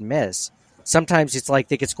so hit and miss. Sometimes it's like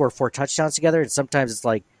they could score 4 touchdowns together, and sometimes it's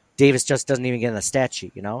like Davis just doesn't even get in the stat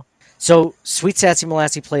sheet, you know? So, Sweet Sassy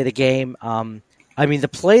Molassie play of the game. I mean, the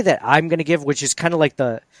play that I'm going to give, which is kind of like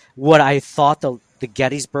what I thought the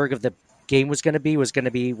Gettysburg of the game was going to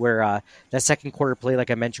be where that second quarter play, like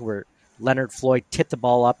I mentioned, where Leonard Floyd tipped the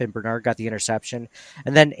ball up and Bernard got the interception.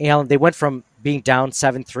 And then Allen, they went from being down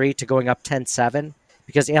 7-3 to going up 10-7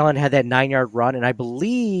 because Allen had that 9-yard run. And I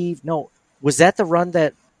believe, was that the run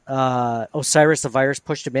that Osiris the Virus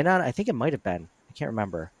pushed him in on? I think it might have been. I can't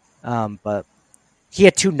remember. But he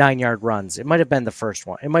had 2 9-yard runs. It might have been the first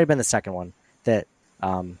one. It might have been the second one that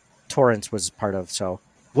Torrance was part of. So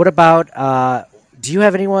what about, do you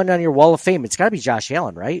have anyone on your wall of fame? It's got to be Josh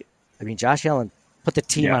Allen, right? I mean, Josh Allen put the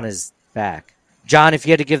team on his back. John, if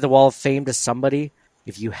you had to give the wall of fame to somebody,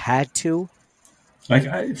 if you had to?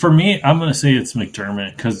 For me, I'm going to say it's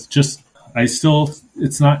McDermott because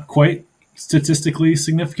it's not quite statistically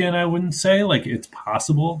significant, I wouldn't say. Like, it's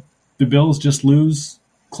possible the Bills just lose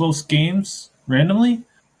close games randomly,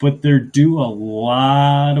 but they're due a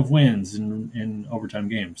lot of wins in overtime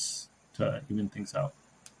games to even things out.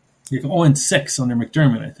 You're 0-6 under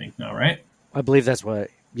McDermott, I think, now, right? I believe that's what,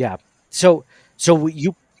 yeah. So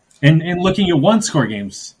you... And looking at one-score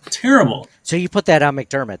games, terrible. So you put that on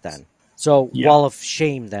McDermott then. So Yeah. wall of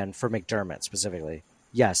shame then for McDermott specifically.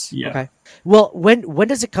 Yes. Yeah. Okay. Well, when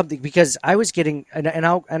does it come? Because I was getting, and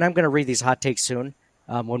I'm going to read these hot takes soon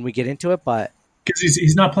when we get into it. But Because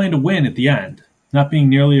he's not playing to win at the end, not being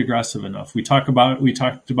nearly aggressive enough. We talked about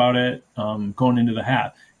it going into the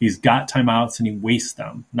half. He's got timeouts and he wastes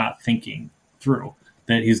them, not thinking through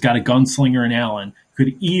that he's got a gunslinger in Allen,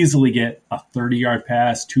 could easily get a 30-yard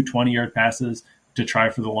pass, 2 20-yard passes to try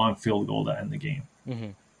for the long field goal to end the game. Mm-hmm.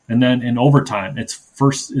 And then in overtime, it's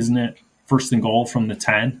first and goal from the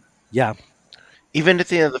 10. yeah, Even at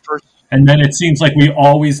the end of the first, And then it seems like we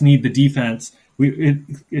always need the defense.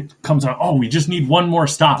 It comes out, we just need one more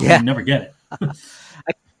stop. Yeah. And we never get it.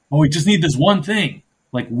 We just need this one thing.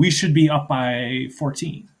 Like, we should be up by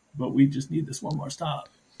 14, but we just need this one more stop.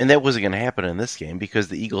 and that wasn't going to happen in this game because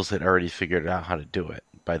the Eagles had already figured out how to do it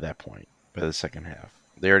by that point, by the second half.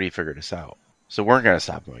 They already figured us out. So we're going to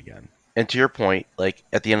stop them again. And to your point, like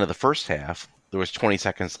at the end of the first half, there was 20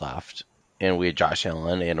 seconds left, and we had Josh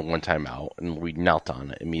Allen and a one timeout, and we knelt on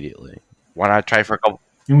it immediately. Why not try for a couple?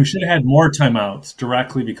 And we should have had more timeouts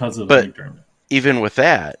directly because of McDermott. Even with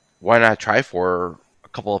that, why not try for a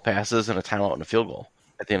couple of passes and a timeout and a field goal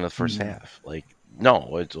at the end of the first half? Like, no,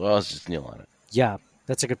 let's just kneel on it. yeah,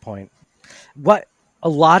 that's a good point. What a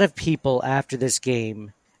lot of people after this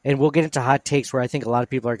game, and we'll get into hot takes where I think a lot of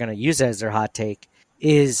people are going to use it as their hot take,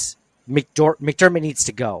 is McDermott needs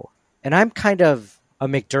to go. And I'm kind of a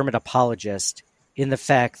McDermott apologist in the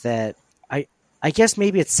fact that I guess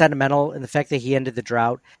maybe it's sentimental in the fact that he ended the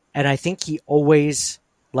drought. And I think he always,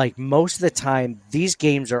 like most of the time, these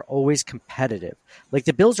games are always competitive. Like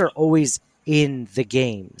the Bills are always in the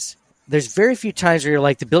games. There's very few times where you're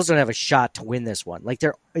like, the Bills don't have a shot to win this one. Like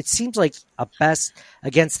it seems like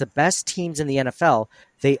against the best teams in the NFL,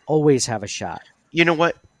 they always have a shot. You know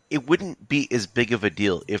what? It wouldn't be as big of a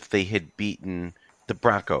deal if they had beaten the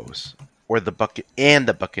Broncos or the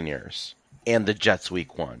Buccaneers and the Jets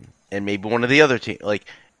week 1 and maybe one of the other teams. Like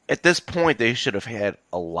at this point, they should have had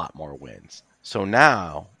a lot more wins. So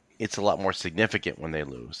now it's a lot more significant when they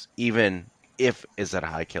lose, even if it's at a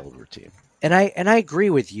high caliber team. And I agree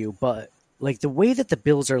with you, but like the way that the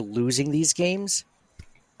Bills are losing these games,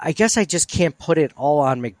 I guess I just can't put it all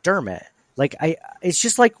on McDermott. Like it's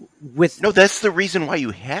just like with No, that's the reason why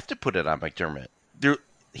you have to put it on McDermott.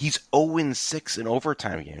 He's 0-6 in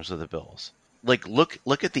overtime games with the Bills. Like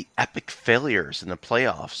look at the epic failures in the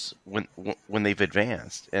playoffs when they've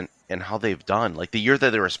advanced and how they've done. Like the year that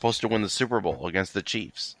they were supposed to win the Super Bowl against the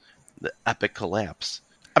Chiefs, the epic collapse.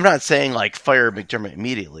 I'm not saying like fire McDermott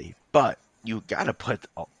immediately, but you got to put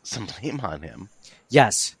some blame on him.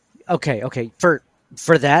 Yes. Okay.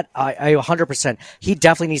 For that, I 100%. He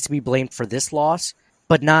definitely needs to be blamed for this loss,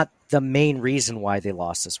 but not the main reason why they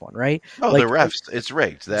lost this one, right? Oh, like, the refs, it's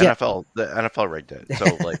rigged. The NFL rigged it.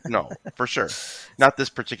 So, like, no, for sure. Not this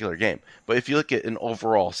particular game. But if you look at an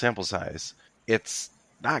overall sample size, it's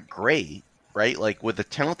not great, right? Like, with the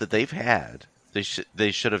talent that they've had, they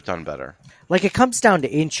should have done better. Like, it comes down to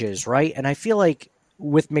inches, right? And I feel like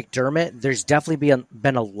with McDermott, there's definitely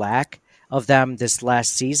been a lack of them this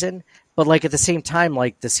last season. But like at the same time,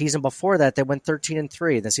 like the season before that, they went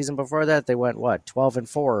 13-3. The season before that, they went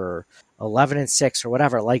 12-4 or 11-6 or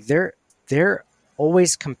whatever. Like they're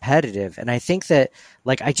always competitive, and I think that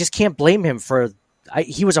like I just can't blame him for.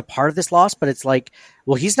 He was a part of this loss, but it's like,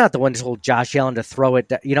 well, he's not the one who told Josh Allen to throw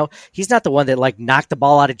it. You know, he's not the one that like knocked the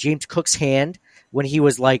ball out of James Cook's hand when he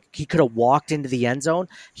was like he could have walked into the end zone.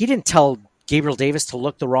 He didn't tell Gabriel Davis to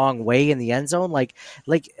look the wrong way in the end zone. Like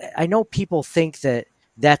I know people think that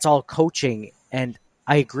that's all coaching, and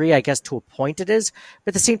I agree, I guess to a point it is,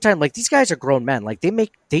 but at the same time, like these guys are grown men. Like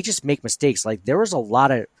they just make mistakes. Like there was a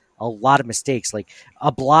lot of mistakes, like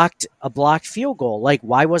a blocked field goal. Like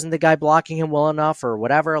why wasn't the guy blocking him well enough or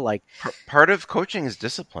whatever? Like part of coaching is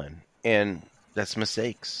discipline, and that's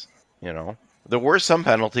mistakes. You know, there were some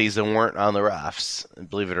penalties that weren't on the refs,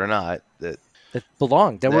 believe it or not, that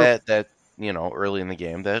belonged. That you know, early in the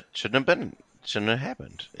game that shouldn't have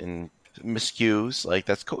happened. And miscues, like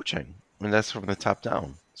that's coaching, and that's from the top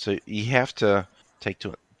down. So you have to take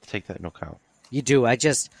that into account. You do. I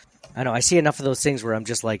know I see enough of those things where I'm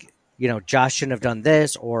just like, you know, Josh shouldn't have done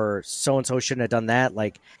this or so and so shouldn't have done that.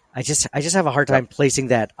 Like I just have a hard time placing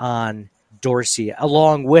that on Dorsey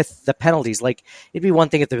along with the penalties. Like it'd be one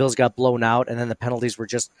thing if the Bills got blown out and then the penalties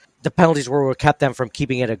were what kept them from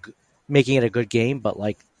making it a good game. But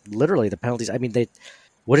like literally the penalties. I mean,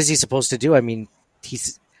 what is he supposed to do? I mean,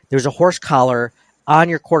 there's a horse collar on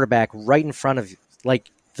your quarterback right in front of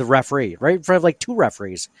like the referee, right in front of like two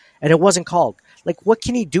referees, and it wasn't called. Like, what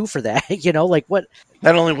can he do for that? You know, like what?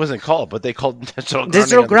 Not only wasn't called, but they called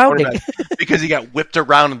intentional grounding because he got whipped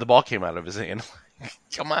around and the ball came out of his hand.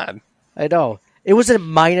 Come on. I know. It was a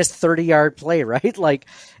minus 30-yard play, right? Like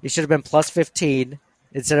it should have been plus 15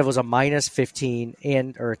 instead of it was a minus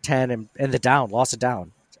 15 or 10 and the down, lost it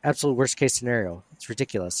down. Absolute worst case scenario. It's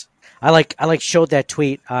ridiculous. I showed that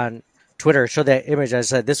tweet on Twitter, showed that image. I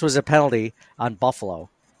said this was a penalty on Buffalo.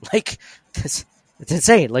 Like it's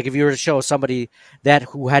insane. Like if you were to show somebody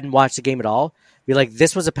who hadn't watched the game at all, be like,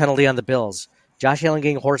 this was a penalty on the Bills. Josh Allen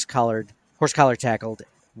getting horse collar tackled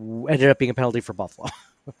ended up being a penalty for Buffalo.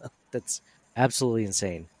 That's absolutely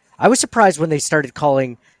insane. I was surprised when they started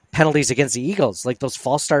calling penalties against the Eagles, like those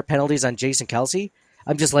false start penalties on Jason Kelce.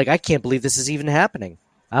 I'm just like, I can't believe this is even happening.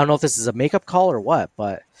 I don't know if this is a makeup call or what,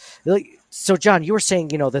 but so John, you were saying,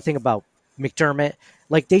 you know, the thing about McDermott,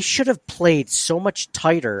 like they should have played so much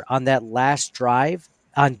tighter on that last drive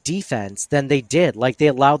on defense than they did. Like they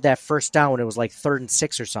allowed that first down when it was like 3rd and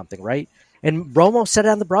 6 or something, right? And Romo said it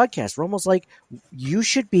on the broadcast. Romo's like, you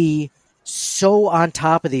should be so on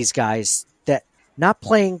top of these guys that not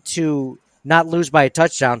playing to not lose by a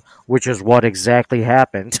touchdown, which is what exactly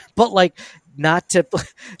happened, but like not to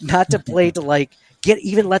play to like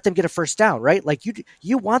let them get a first down, right? Like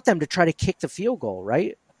you want them to try to kick the field goal,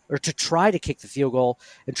 right? Or to try to kick the field goal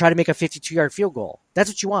and try to make a 52-yard field goal. That's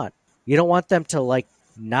what you want. You don't want them to like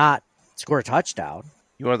not score a touchdown.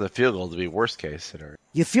 You want the field goal to be worst case scenario.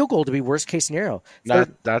 You field goal to be worst case scenario. Not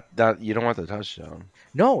you don't want the touchdown.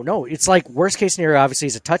 No. It's like worst case scenario obviously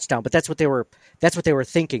is a touchdown, but that's what they were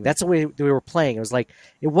thinking. That's the way they were playing. It was like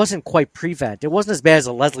it wasn't quite prevent. It wasn't as bad as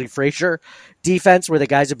a Leslie Frazier defense where the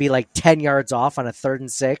guys would be like 10 yards off on a 3rd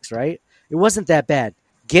and 6, right? It wasn't that bad.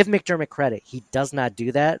 Give McDermott credit. He does not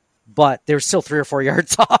do that, but they're still 3 or 4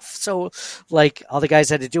 yards off. So like all the guys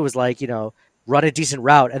had to do was like, you know, run a decent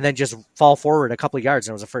route and then just fall forward a couple of yards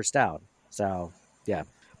and it was a first down. So yeah.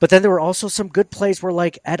 But then there were also some good plays where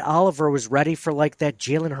like Ed Oliver was ready for like that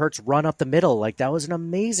Jalen Hurts run up the middle. Like that was an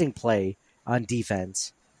amazing play on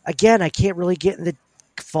defense. Again, I can't really get in the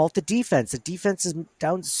fault the defense. The defense is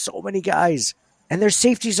down so many guys and their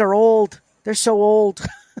safeties are old. They're so old.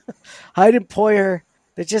 Hyde and Poyer,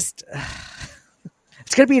 they're just...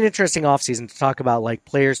 It's going to be an interesting offseason to talk about like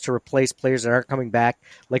players to replace players that aren't coming back,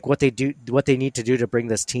 like what they need to do to bring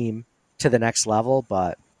this team to the next level.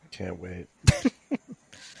 But can't wait.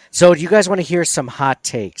 So do you guys want to hear some hot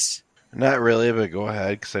takes? Not really, but go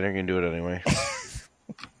ahead because I think I can do it anyway.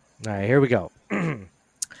 All right, here we go.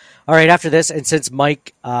 All All right, after this, and since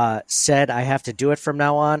Mike said I have to do it from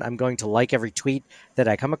now on, I'm going to like every tweet that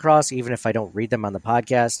I come across, even if I don't read them on the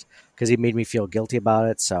podcast, because he made me feel guilty about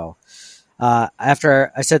it. So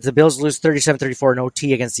after I said the Bills lose 37-34 in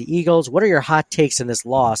OT against the Eagles, what are your hot takes in this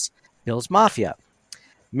loss, Bills Mafia?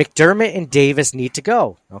 McDermott and Davis need to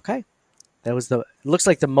go. Okay. That was looks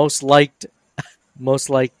like the most liked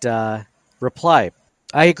reply.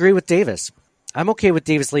 I agree with Davis. I'm okay with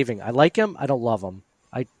Davis leaving. I like him. I don't love him.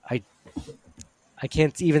 I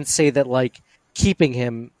can't even say that, like, keeping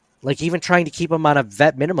him, like, even trying to keep him on a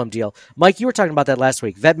vet minimum deal. Mike, you were talking about that last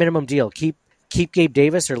week. Vet minimum deal. Keep Gabe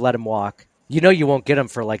Davis or let him walk. You know you won't get him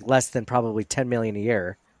for, like, less than probably $10 million a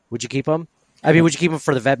year. Would you keep him? I mean, would you keep him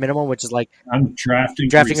for the vet minimum, which is like I'm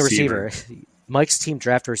drafting a receiver? Mike's team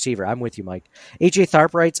draft a receiver. I'm with you, Mike. AJ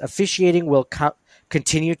Tharp writes, officiating will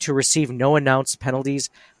continue to receive no announced penalties,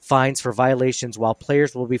 fines for violations, while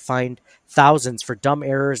players will be fined thousands for dumb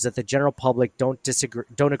errors that the general public don't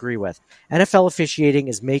agree with. NFL officiating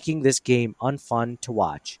is making this game unfun to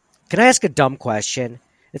watch. Can I ask a dumb question?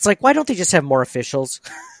 It's like, why don't they just have more officials?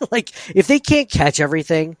 Like, if they can't catch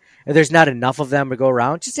everything and there's not enough of them to go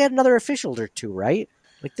around, just add another official or two, right?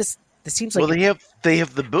 Like this seems like they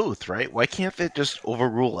have the booth, right? Why can't they just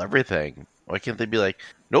overrule everything? Why can't they be like,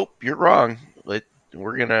 nope, you're wrong.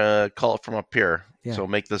 We're gonna call it from up here. Yeah. So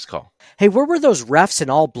make this call. Hey, where were those refs in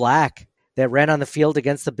all black that ran on the field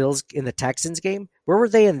against the Bills in the Texans game? Where were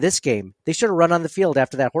they in this game? They should have run on the field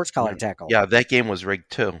after that horse collar tackle. Yeah, that game was rigged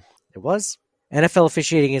too. It was. NFL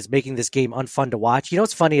officiating is making this game unfun to watch. You know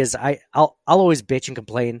what's funny is I'll always bitch and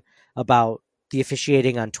complain about the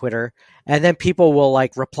officiating on Twitter, and then people will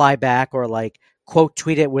like reply back or like quote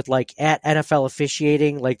tweet it with like at NFL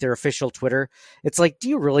officiating, like their official Twitter. It's like, do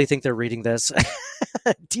you really think they're reading this?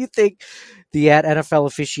 Do you think the at NFL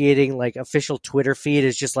officiating like official Twitter feed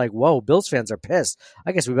is just like, whoa, Bills fans are pissed.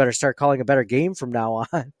 I guess we better start calling a better game from now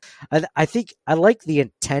on. I think I like the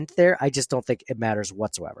intent there. I just don't think it matters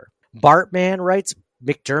whatsoever. Bartman writes,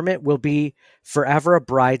 McDermott will be forever a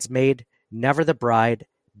bridesmaid, never the bride,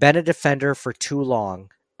 been a defender for too long.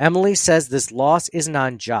 Emily says this loss isn't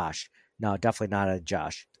on Josh. No, definitely not on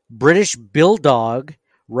Josh. British Bill Dog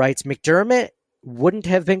writes, McDermott wouldn't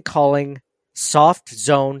have been calling soft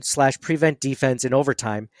zone / prevent defense in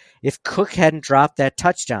overtime if Cook hadn't dropped that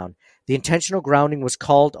touchdown. The intentional grounding was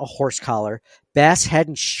called a horse collar. Bass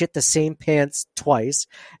hadn't shit the same pants twice,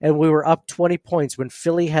 and we were up 20 points when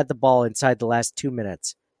Philly had the ball inside the last 2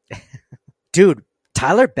 minutes. Dude,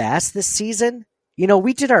 Tyler Bass this season, you know,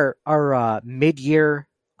 we did our mid-year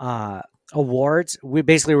awards. We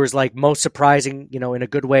basically was like most surprising, you know, in a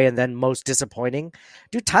good way, and then most disappointing.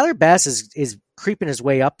 Dude, Tyler Bass is creeping his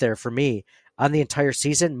way up there for me on the entire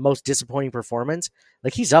season. Most disappointing performance.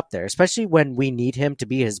 Like, he's up there, especially when we need him to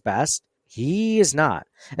be his best. He is not.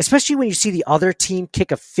 Especially when you see the other team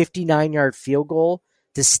kick a 59-yard field goal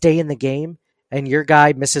to stay in the game, and your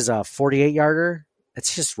guy misses a 48-yarder.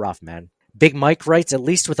 It's just rough, man. Big Mike writes, at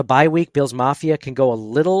least with a bye week, Bills Mafia can go a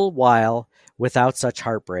little while without such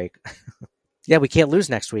heartbreak. Yeah, we can't lose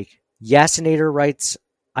next week. Yasinator writes,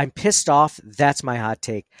 I'm pissed off. That's my hot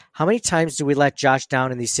take. How many times do we let Josh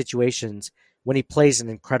down in these situations when he plays an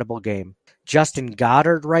incredible game? Justin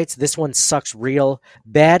Goddard writes, this one sucks real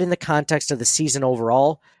bad in the context of the season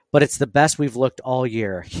overall, but it's the best we've looked all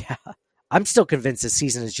year. Yeah, I'm still convinced this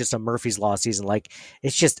season is just a Murphy's Law season. Like,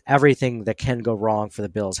 it's just everything that can go wrong for the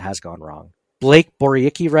Bills has gone wrong. Blake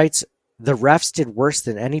Boriicki writes, the refs did worse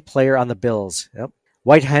than any player on the Bills. Yep.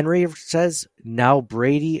 White Henry says, now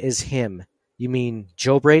Brady is him. You mean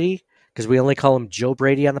Joe Brady? Because we only call him Joe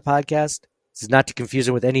Brady on the podcast. This is not to confuse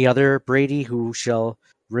him with any other Brady who shall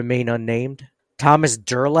remain unnamed. Thomas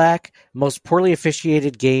Durlack, most poorly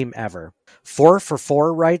officiated game ever. 4 for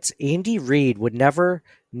 4 writes, Andy Reid would never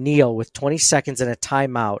kneel with 20 seconds and a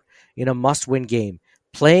timeout in a must-win game.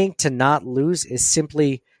 Playing to not lose is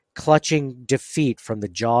simply clutching defeat from the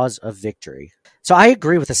jaws of victory. So I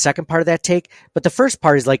agree with the second part of that take, but the first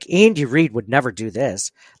part is like, Andy Reid would never do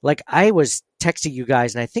this. Like, I was texting you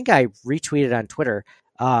guys, and I think I retweeted on Twitter,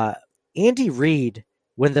 Andy Reid,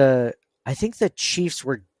 when I think the Chiefs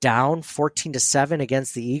were down 14-7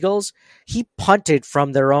 against the Eagles, he punted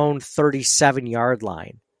from their own 37-yard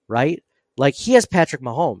line, right? Like, he has Patrick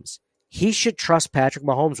Mahomes. He should trust Patrick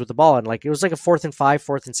Mahomes with the ball. And like, it was like a 4th and 5,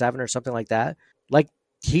 4th and 7 or something like that. Like,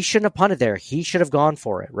 he shouldn't have punted there. He should have gone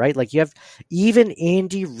for it, right? Like, you have, even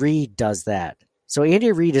Andy Reid does that. So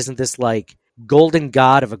Andy Reid isn't this like golden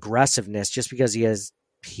god of aggressiveness just because he's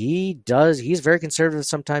very conservative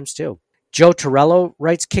sometimes too. Joe Torello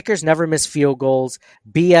writes, kickers never miss field goals.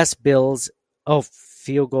 BS Bills. Oh,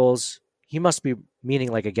 field goals. He must be meaning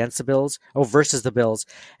like against the Bills. Oh, versus the Bills.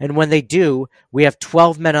 And when they do, we have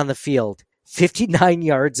 12 men on the field, 59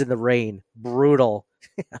 yards in the rain. Brutal.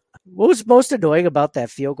 What was most annoying about that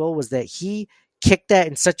field goal was that he kicked that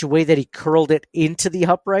in such a way that he curled it into the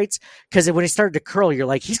uprights. Because when he started to curl, you're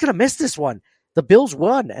like, he's going to miss this one. The Bills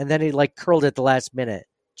won. And then he like curled it the last minute.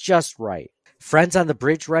 Just right. Friends on the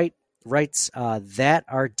Bridge writes that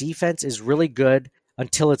our defense is really good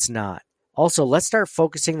until it's not. Also, let's start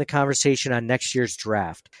focusing the conversation on next year's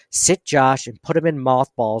draft. Sit Josh and put him in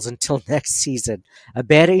mothballs until next season. A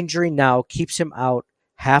bad injury now keeps him out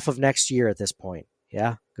half of next year at this point.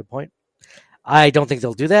 Yeah, good point. I don't think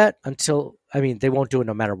they'll do that they won't do it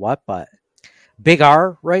no matter what, but Big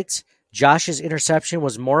R writes, Josh's interception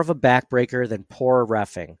was more of a backbreaker than poor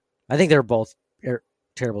reffing. I think they're both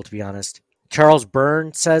terrible, to be honest. Charles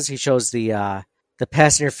Byrne says he shows the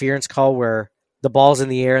pass interference call where the ball's in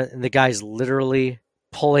the air and the guy's literally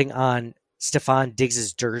pulling on Stephon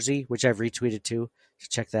Diggs' jersey, which I've retweeted too. So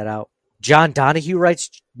check that out. John Donahue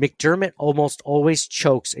writes, McDermott almost always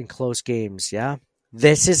chokes in close games. Yeah,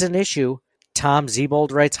 this is an issue. Tom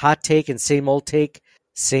Zebold writes, hot take and same old take,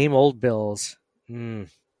 same old Bills.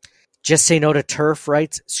 Just Say No to Turf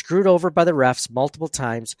writes, screwed over by the refs multiple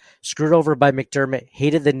times, screwed over by McDermott,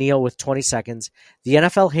 hated the kneel with 20 seconds. The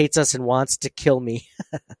NFL hates us and wants to kill me.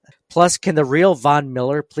 Plus, can the real Von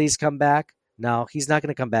Miller please come back? No, he's not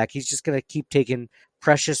going to come back. He's just going to keep taking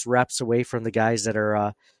precious reps away from the guys that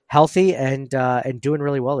are healthy and doing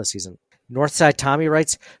really well this season. Northside Tommy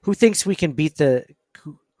writes, who now thinks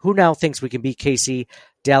we can beat KC,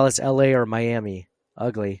 Dallas, LA, or Miami?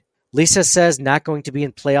 Ugly. Lisa says not going to be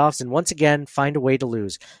in playoffs and once again find a way to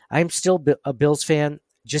lose. I'm still a Bills fan,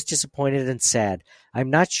 just disappointed and sad. I'm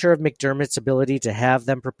not sure of McDermott's ability to have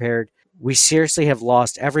them prepared. We seriously have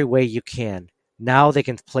lost every way you can. Now they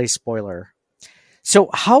can play spoiler. So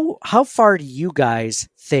how far do you guys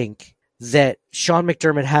think that Sean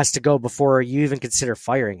McDermott has to go before you even consider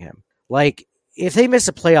firing him? Like, if they miss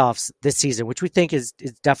the playoffs this season, which we think is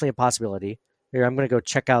definitely a possibility. Here, I'm going to go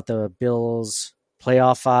check out the Bills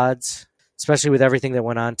playoff odds, especially with everything that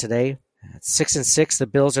went on today. At 6-6, the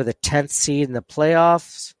Bills are the 10th seed in the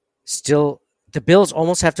playoffs. Still, the Bills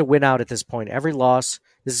almost have to win out at this point. Every loss,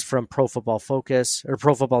 this is from Pro Football Focus or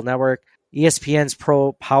Pro Football Network. ESPN's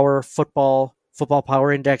Pro Power Football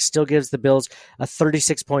Power Index still gives the Bills a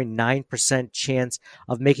 36.9% chance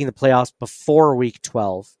of making the playoffs before Week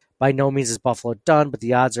 12. By no means is Buffalo done, but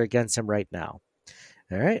the odds are against him right now.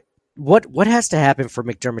 All right. What has to happen for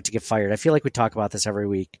McDermott to get fired? I feel like we talk about this every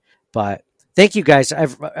week, but thank you guys,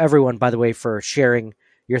 everyone, by the way, for sharing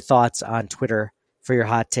your thoughts on Twitter for your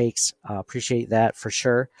hot takes. Appreciate that for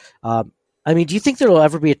sure. Do you think there will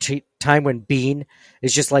ever be a time when Bean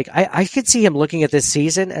is just like, I could see him looking at this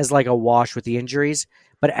season as like a wash with the injuries,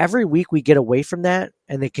 but every week we get away from that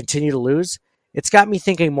and they continue to lose. It's got me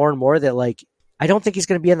thinking more and more that like, I don't think he's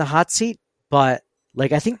going to be in the hot seat, but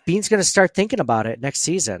like, I think Bean's going to start thinking about it next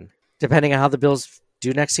season, depending on how the Bills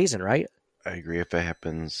do next season, right? I agree. If it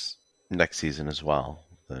happens next season as well,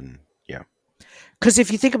 then yeah. Because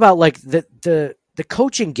if you think about like the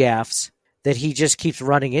coaching gaffes that he just keeps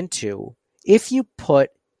running into, if you put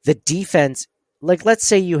the defense, like let's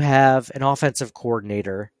say you have an offensive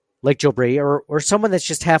coordinator like Joe Brady or someone that's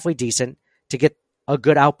just halfway decent to get a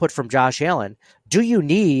good output from Josh Allen, do you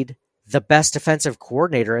need the best defensive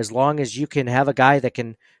coordinator as long as you can have a guy that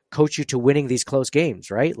can coach you to winning these close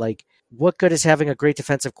games, right? Like, what good is having a great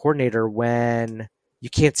defensive coordinator when you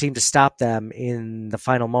can't seem to stop them in the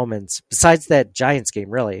final moments? Besides that Giants game,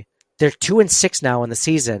 really. They're 2-6 now in the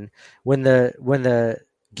season when the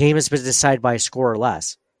game has been decided by a score or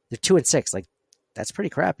less. They're 2-6. Like, that's pretty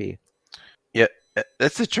crappy. Yeah,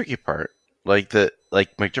 that's the tricky part. Like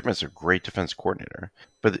McDermott's a great defense coordinator,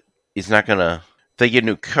 but he's not gonna. If they get a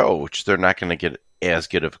new coach, they're not gonna get as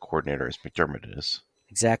good of a coordinator as McDermott is.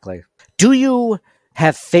 Exactly. Do you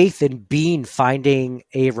have faith in Bean finding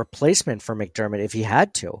a replacement for McDermott if he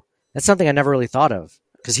had to? That's something I never really thought of,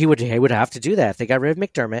 because he would have to do that. If they got rid of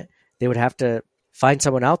McDermott, they would have to find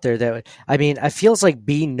someone out there that would, I feels like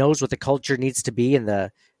Bean knows what the culture needs to be and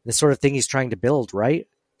the sort of thing he's trying to build, right?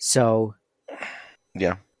 So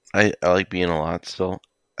yeah, I like Bean a lot still.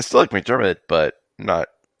 I still like McDermott, but not,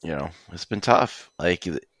 it's been tough. Like,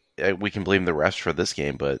 we can blame the refs for this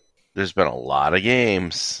game, but there's been a lot of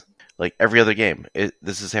games, like every other game.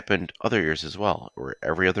 This has happened other years as well, where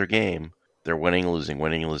every other game they're winning, losing,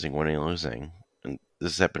 winning, losing, winning, losing. And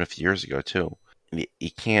this has happened a few years ago too. And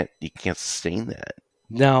you can't sustain that.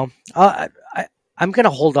 No, I'm gonna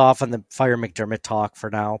hold off on the fire McDermott talk for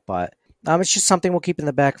now, but it's just something we'll keep in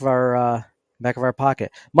the back of our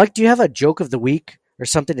pocket. Mike, do you have a joke of the week or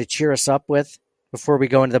something to cheer us up with before we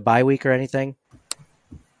go into the bye week or anything?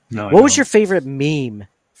 No. What was your favorite meme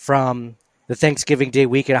from the Thanksgiving Day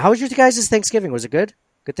weekend? How was your guys' Thanksgiving? Was it good?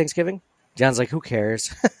 Good Thanksgiving? John's like, who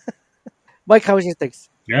cares? Mike, how was your Thanksgiving?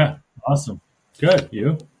 Yeah, awesome. Good.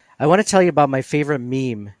 You? I want to tell you about my favorite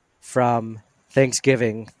meme from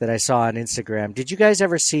Thanksgiving that I saw on Instagram. Did you guys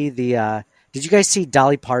ever see did you guys see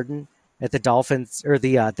Dolly Parton at the Dolphins or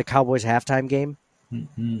the Cowboys halftime game?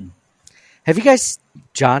 Mm-hmm. Have you guys,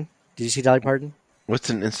 John, did you see Dolly Parton? What's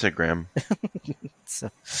an Instagram? So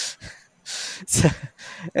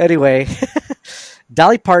anyway,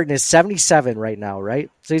 Dolly Parton is 77 right now, right?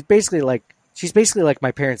 So she's basically like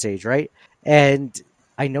my parents' age, right? And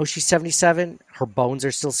I know she's 77. Her bones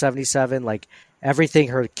are still 77. Like everything,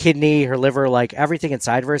 her kidney, her liver, like everything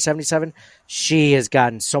inside of her is 77. She has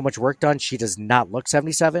gotten so much work done. She does not look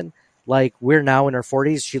 77. Like we're now in our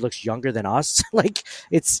 40s. She looks younger than us. Like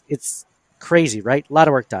it's crazy, right? A lot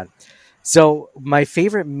of work done. So my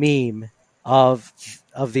favorite meme of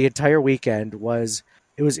the entire weekend was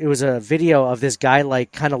it was a video of this guy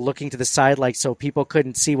like kind of looking to the side, like so people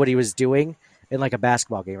couldn't see what he was doing in like a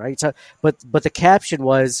basketball game, right? So, but the caption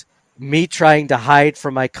was me trying to hide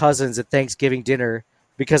from my cousins at Thanksgiving dinner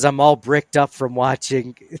because I'm all bricked up from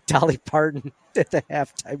watching Dolly Parton at the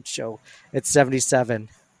halftime show at 77.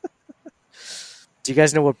 Do you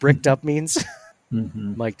guys know what bricked up means?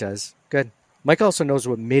 Mm-hmm. Mike does. Good. Mike also knows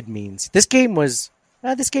what mid means. This game was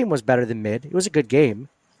better than mid. It was a good game.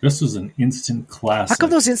 This was an instant classic. How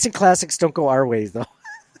come those instant classics don't go our ways, though?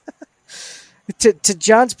 To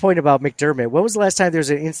John's point about McDermott, when was the last time there was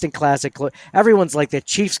an instant classic? Everyone's like, the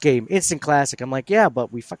Chiefs game, instant classic. I'm like, yeah,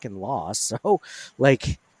 but we fucking lost. So,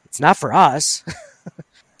 like, it's not for us.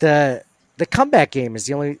 The comeback game is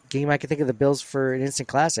the only game I can think of the Bills for an instant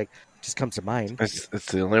classic. Just comes to mind. It's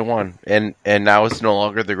the only one. And now it's no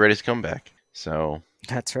longer the greatest comeback. So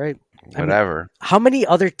that's right. Whatever. I mean, how many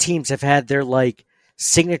other teams have had their, like,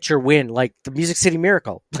 signature win, like the Music City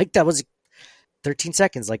Miracle? Like, that was 13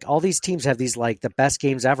 seconds. Like, all these teams have these, like, the best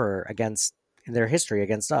games ever in their history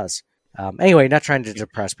against us. Anyway, not trying to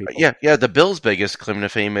depress people. Yeah. The Bills' biggest claim to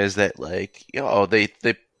fame is that, like, they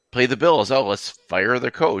play the Bills. Oh, let's fire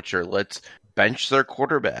their coach or let's bench their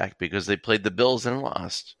quarterback because they played the Bills and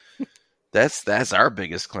lost. That's our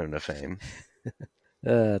biggest claim to fame.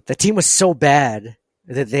 The team was so bad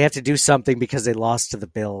that they have to do something because they lost to the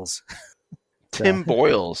Bills. Tim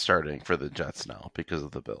Boyle starting for the Jets now because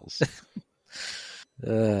of the Bills.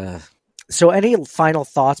 So any final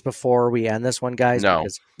thoughts before we end this one, guys? No.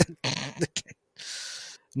 Okay.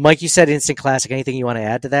 Mike, you said instant classic. Anything you want to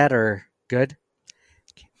add to that or good?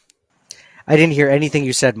 I didn't hear anything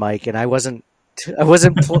you said, Mike, and I wasn't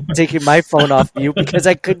taking my phone off mute because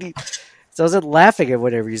I couldn't. So I wasn't laughing at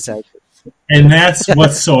whatever you said. And that's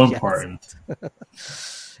what's so important.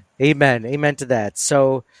 Amen. Amen to that.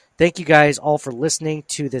 So thank you guys all for listening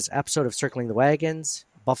to this episode of Circling the Wagons,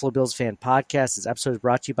 Buffalo Bills fan podcast. This episode is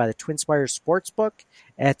brought to you by the Twin Spires Sportsbook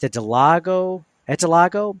at the Del Lago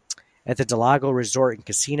Resort and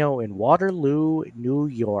Casino in Waterloo, New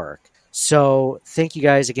York. So thank you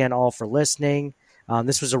guys again all for listening.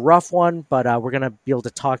 This was a rough one, but we're going to be able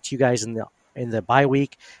to talk to you guys in the bye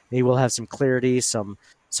week. Maybe we'll have some clarity, some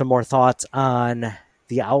more thoughts on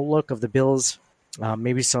the outlook of the Bills.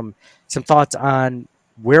 Maybe some thoughts on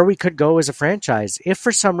where we could go as a franchise if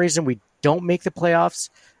for some reason we don't make the playoffs,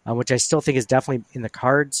 which I still think is definitely in the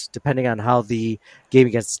cards, depending on how the game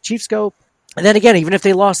against the Chiefs go. And then again, even if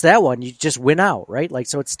they lost that one, you just win out, right? Like,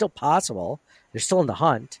 so it's still possible. They're still in the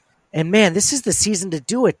hunt. And man, this is the season to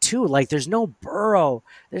do it too. Like, there's no Burrow,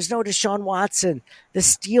 there's no Deshaun Watson. The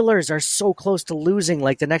Steelers are so close to losing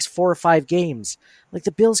like the next 4 or 5 games. Like,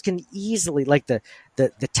 the Bills can easily, like the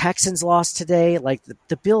Texans lost today. Like,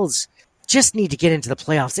 the Bills just need to get into the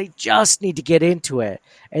playoffs. They just need to get into it,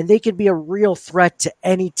 and they can be a real threat to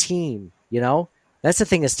any team. You know, that's the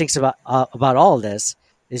thing that stinks about all of this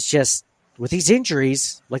is just with these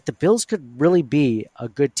injuries, like the Bills could really be a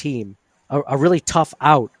good team, a really tough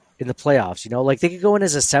out in the playoffs. You know, like they could go in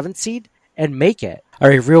as a 7th seed and make it. All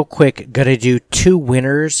right, real quick, gonna do 2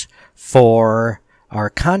 winners for our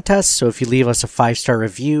contest. So if you leave us a 5-star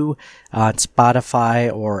review on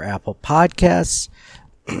Spotify or Apple Podcasts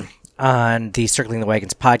on the Circling the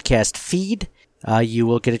Wagons podcast feed, you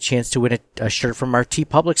will get a chance to win a shirt from our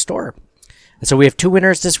TeePublic store. And so we have 2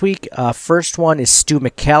 winners this week. First one is Stu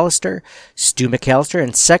McAllister.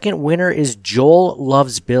 And second winner is Joel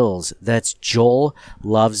Loves Bills. That's Joel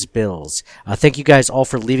Loves Bills. Thank you guys all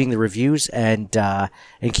for leaving the reviews and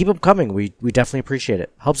keep them coming. We definitely appreciate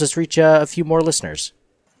it. Helps us reach a few more listeners.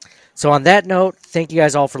 So on that note, thank you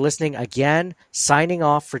guys all for listening. Again, signing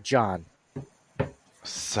off for John.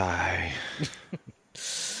 Sigh.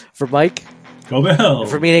 For Mike, Go Bills.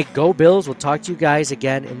 for me, Nate, go Bills. We'll talk to you guys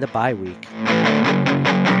again in the bye week.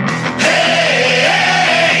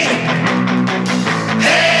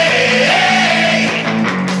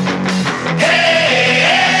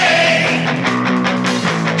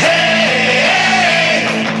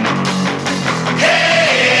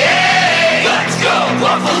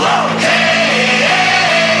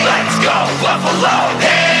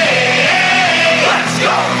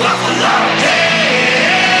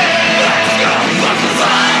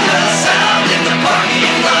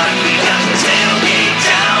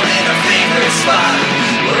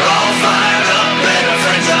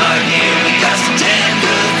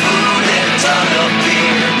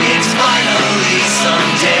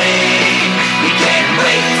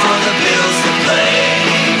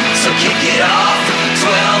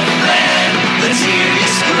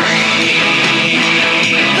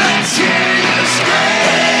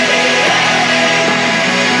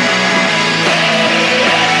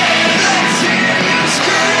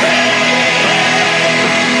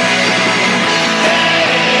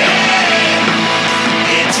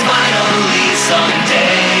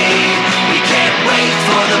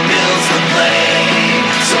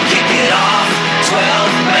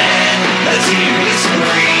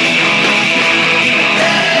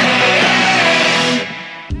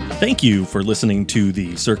 Thank you for listening to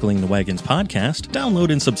the Circling the Wagons podcast.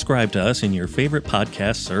 Download and subscribe to us in your favorite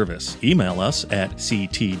podcast service. Email us at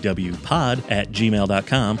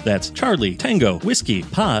ctwpod@gmail.com. That's Charlie Tango Whiskey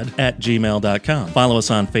Pod @gmail.com. Follow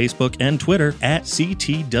us on Facebook and Twitter at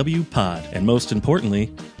CTWPod. And most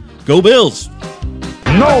importantly, go Bills!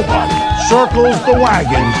 Nobody circles the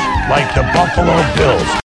wagons like the Buffalo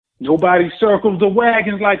Bills. Nobody circles the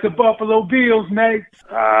wagons like the Buffalo Bills, Nate.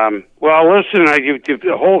 Well, listen,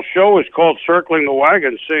 the whole show is called Circling the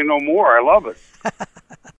Wagons. Say no more. I love it.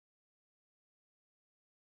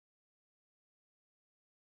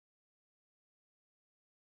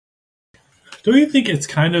 Don't you think it's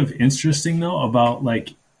kind of interesting, though, about,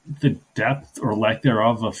 like, the depth or lack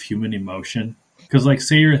thereof of human emotion? Because, like,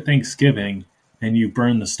 say you're at Thanksgiving and you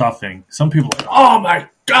burn the stuffing. Some people are like, oh, my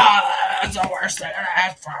God, that's the worst thing I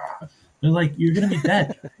asked for. They're like, you're going to be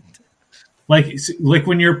dead. Like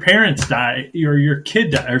when your parents die or your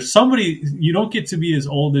kid die or somebody, you don't get to be as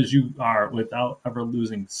old as you are without ever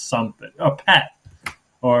losing something, a pet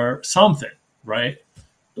or something, right?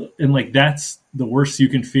 And like that's the worst you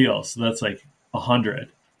can feel. So that's like 100.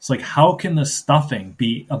 It's like, how can the stuffing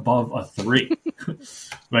be above a 3?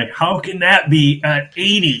 Like, how can that be at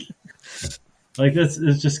 80? Like,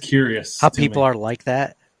 it's just curious. How people are like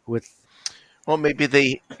that with. Well, maybe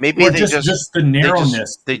they just the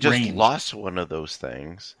narrowness. They just range. lost one of those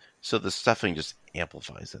things, so the stuffing just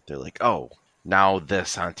amplifies it. They're like, oh, now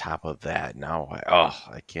this on top of that. Now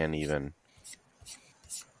I can't even.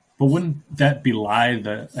 But wouldn't that belie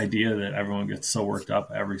the idea that everyone gets so worked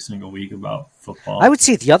up every single week about football? I would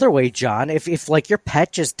see it the other way, John. If like your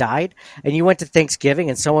pet just died and you went to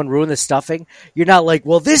Thanksgiving and someone ruined the stuffing, you're not like,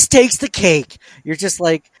 well, this takes the cake. You're just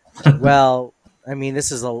like, well, I mean,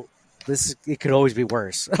 it could always be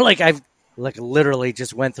worse. I've literally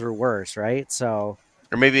just went through worse, right? So,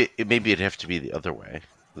 or maybe it'd have to be the other way.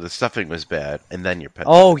 The stuffing was bad, and then your pet.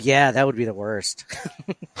 Oh yeah, that would be the worst.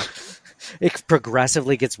 It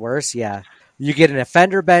progressively gets worse. Yeah, you get an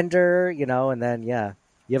fender bender, and then you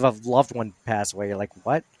have a loved one pass away. You're like,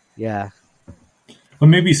 what? Yeah. But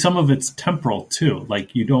maybe some of it's temporal too.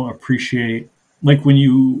 Like you don't appreciate, like when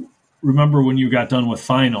you remember when you got done with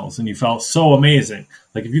finals and you felt so amazing.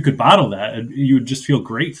 Like if you could bottle that, you would just feel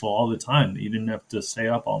grateful all the time that you didn't have to stay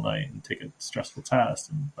up all night and take a stressful test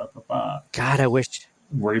and blah, blah, blah. God, I wish.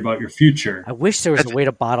 Worry about your future. I wish there was a way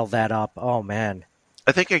to bottle that up. Oh man.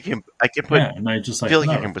 I think I can put. Yeah, and I just I feel like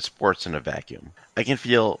I can put sports in a vacuum. I can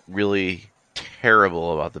feel really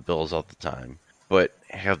terrible about the Bills all the time, but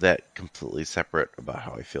have that completely separate about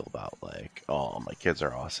how I feel about like, oh, my kids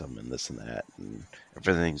are awesome and this and that and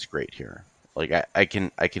everything's great here. Like I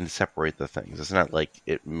can separate the things. It's not like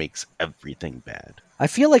it makes everything bad. I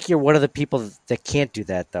feel like you're one of the people that can't do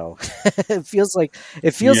that though. It feels like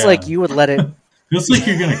you would let it. Feels like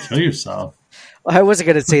you're gonna kill yourself. I wasn't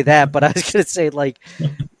gonna say that, but I was gonna say like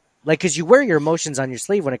because you wear your emotions on your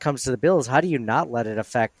sleeve when it comes to the Bills. How do you not let it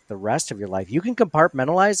affect the rest of your life? You can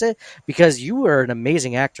compartmentalize it because you are an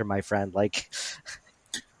amazing actor, my friend. Like.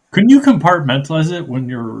 Couldn't you compartmentalize it when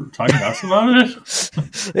you're talking to us about it?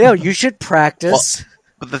 Yeah, you should practice. Well,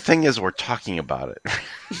 but the thing is, we're talking about it.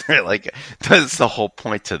 Right? Like, that's the whole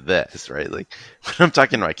point to this, right? Like, when I'm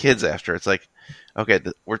talking to my kids after, it's like, okay,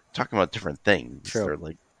 we're talking about different things.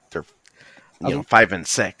 True. They're 5 and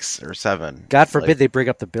 6 or 7. God forbid they bring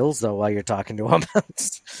up the Bills though while you're talking to them.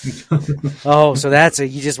 Oh, so that's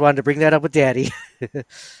it. You just wanted to bring that up with Daddy.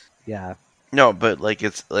 Yeah. No, but like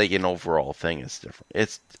it's like an overall thing is different.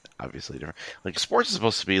 It's obviously different. Like sports is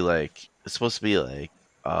supposed to be like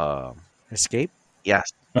Escape?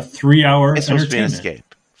 Yes. A 3-hour It's supposed to be an entertainment.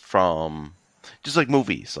 escape from just like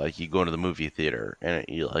movies. Like you go to the movie theater and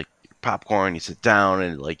you like popcorn, you sit down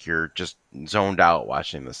and like you're just zoned out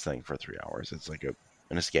watching this thing for 3 hours. It's like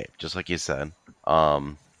an escape, just like you said.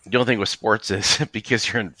 The only thing with sports is because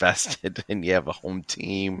you're invested and you have a home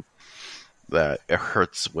team that it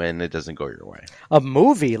hurts when it doesn't go your way. A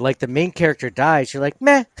movie, like the main character dies, you're like,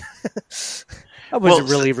 meh. I wasn't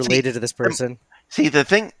really related to this person.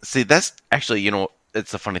 That's actually,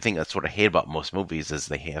 it's a funny thing. That's what I hate about most movies is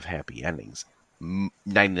they have happy endings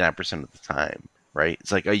 99% of the time, right?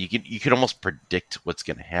 It's like, you could almost predict what's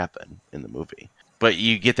going to happen in the movie. But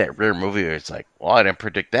you get that rare movie where it's like, well, I didn't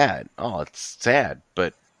predict that. Oh, it's sad,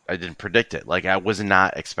 but I didn't predict it. Like, I was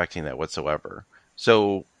not expecting that whatsoever.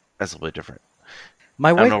 So that's a little bit different.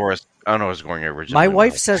 I don't know where I was going originally. My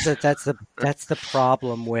wife says that's the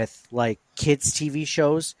problem with like kids TV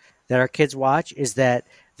shows that our kids watch is that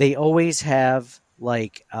they always have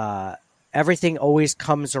like everything always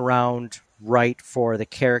comes around right for the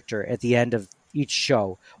character at the end of each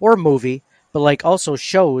show or movie. But like also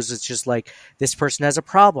shows, it's just like this person has a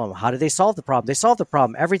problem. How do they solve the problem? They solve the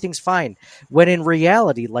problem. Everything's fine. When in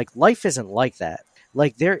reality, like life isn't like that.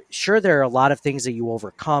 Like there are a lot of things that you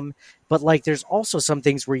overcome, but like there's also some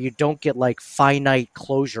things where you don't get like finite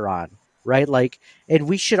closure on, right? Like, and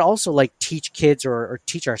we should also like teach kids or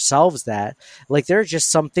teach ourselves that like there are just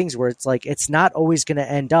some things where it's like it's not always going to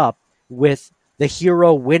end up with the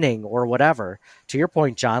hero winning or whatever. To your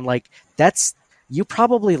point, John, like you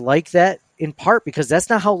probably like that in part because that's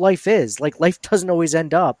not how life is. Like life doesn't always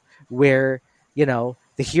end up where, the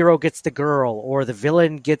hero gets the girl or the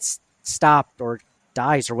villain gets stopped or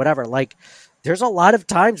dies or whatever. Like there's a lot of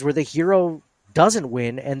times where the hero doesn't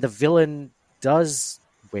win and the villain does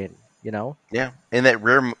win, Yeah. In that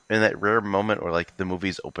rare moment where like the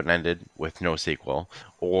movie's open-ended with no sequel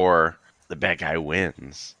or the bad guy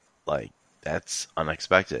wins, like that's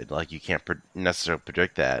unexpected. Like you can't necessarily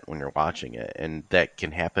predict that when you're watching it, and that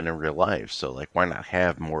can happen in real life. So like, why not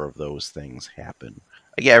have more of those things happen?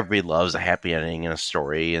 Like, yeah, everybody loves a happy ending in a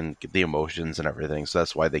story and the emotions and everything. So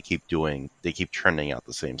that's why they keep churning out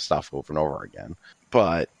the same stuff over and over again.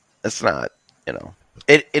 But it's not,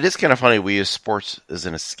 it is kind of funny. We use sports as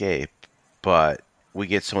an escape, but we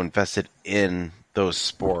get so invested in those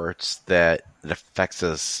sports that it affects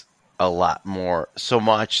us a lot more, so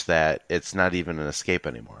much that it's not even an escape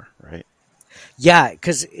anymore, right? Yeah,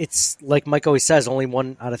 because it's like Mike always says, only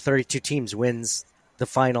 1 out of 32 teams wins the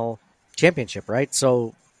final championship, right?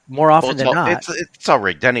 So more often than not, it's all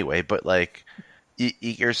rigged anyway. But like, you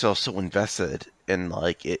get yourself so invested, and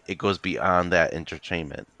like it goes beyond that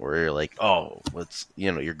entertainment where you're like, oh,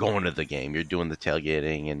 you're going to the game, you're doing the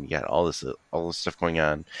tailgating, and you got all this stuff going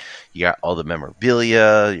on. You got all the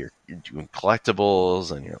memorabilia, you're doing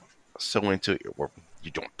collectibles, and you're so into it.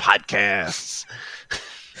 You're doing podcasts,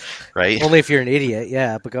 right? Only if you're an idiot,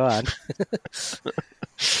 yeah. But go on.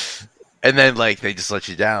 And then like they just let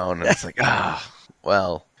you down, and it's like,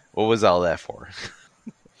 well, what was all that for?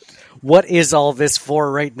 What is all this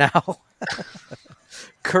for right now?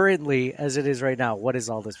 Currently, as it is right now, what is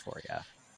all this for? Yeah.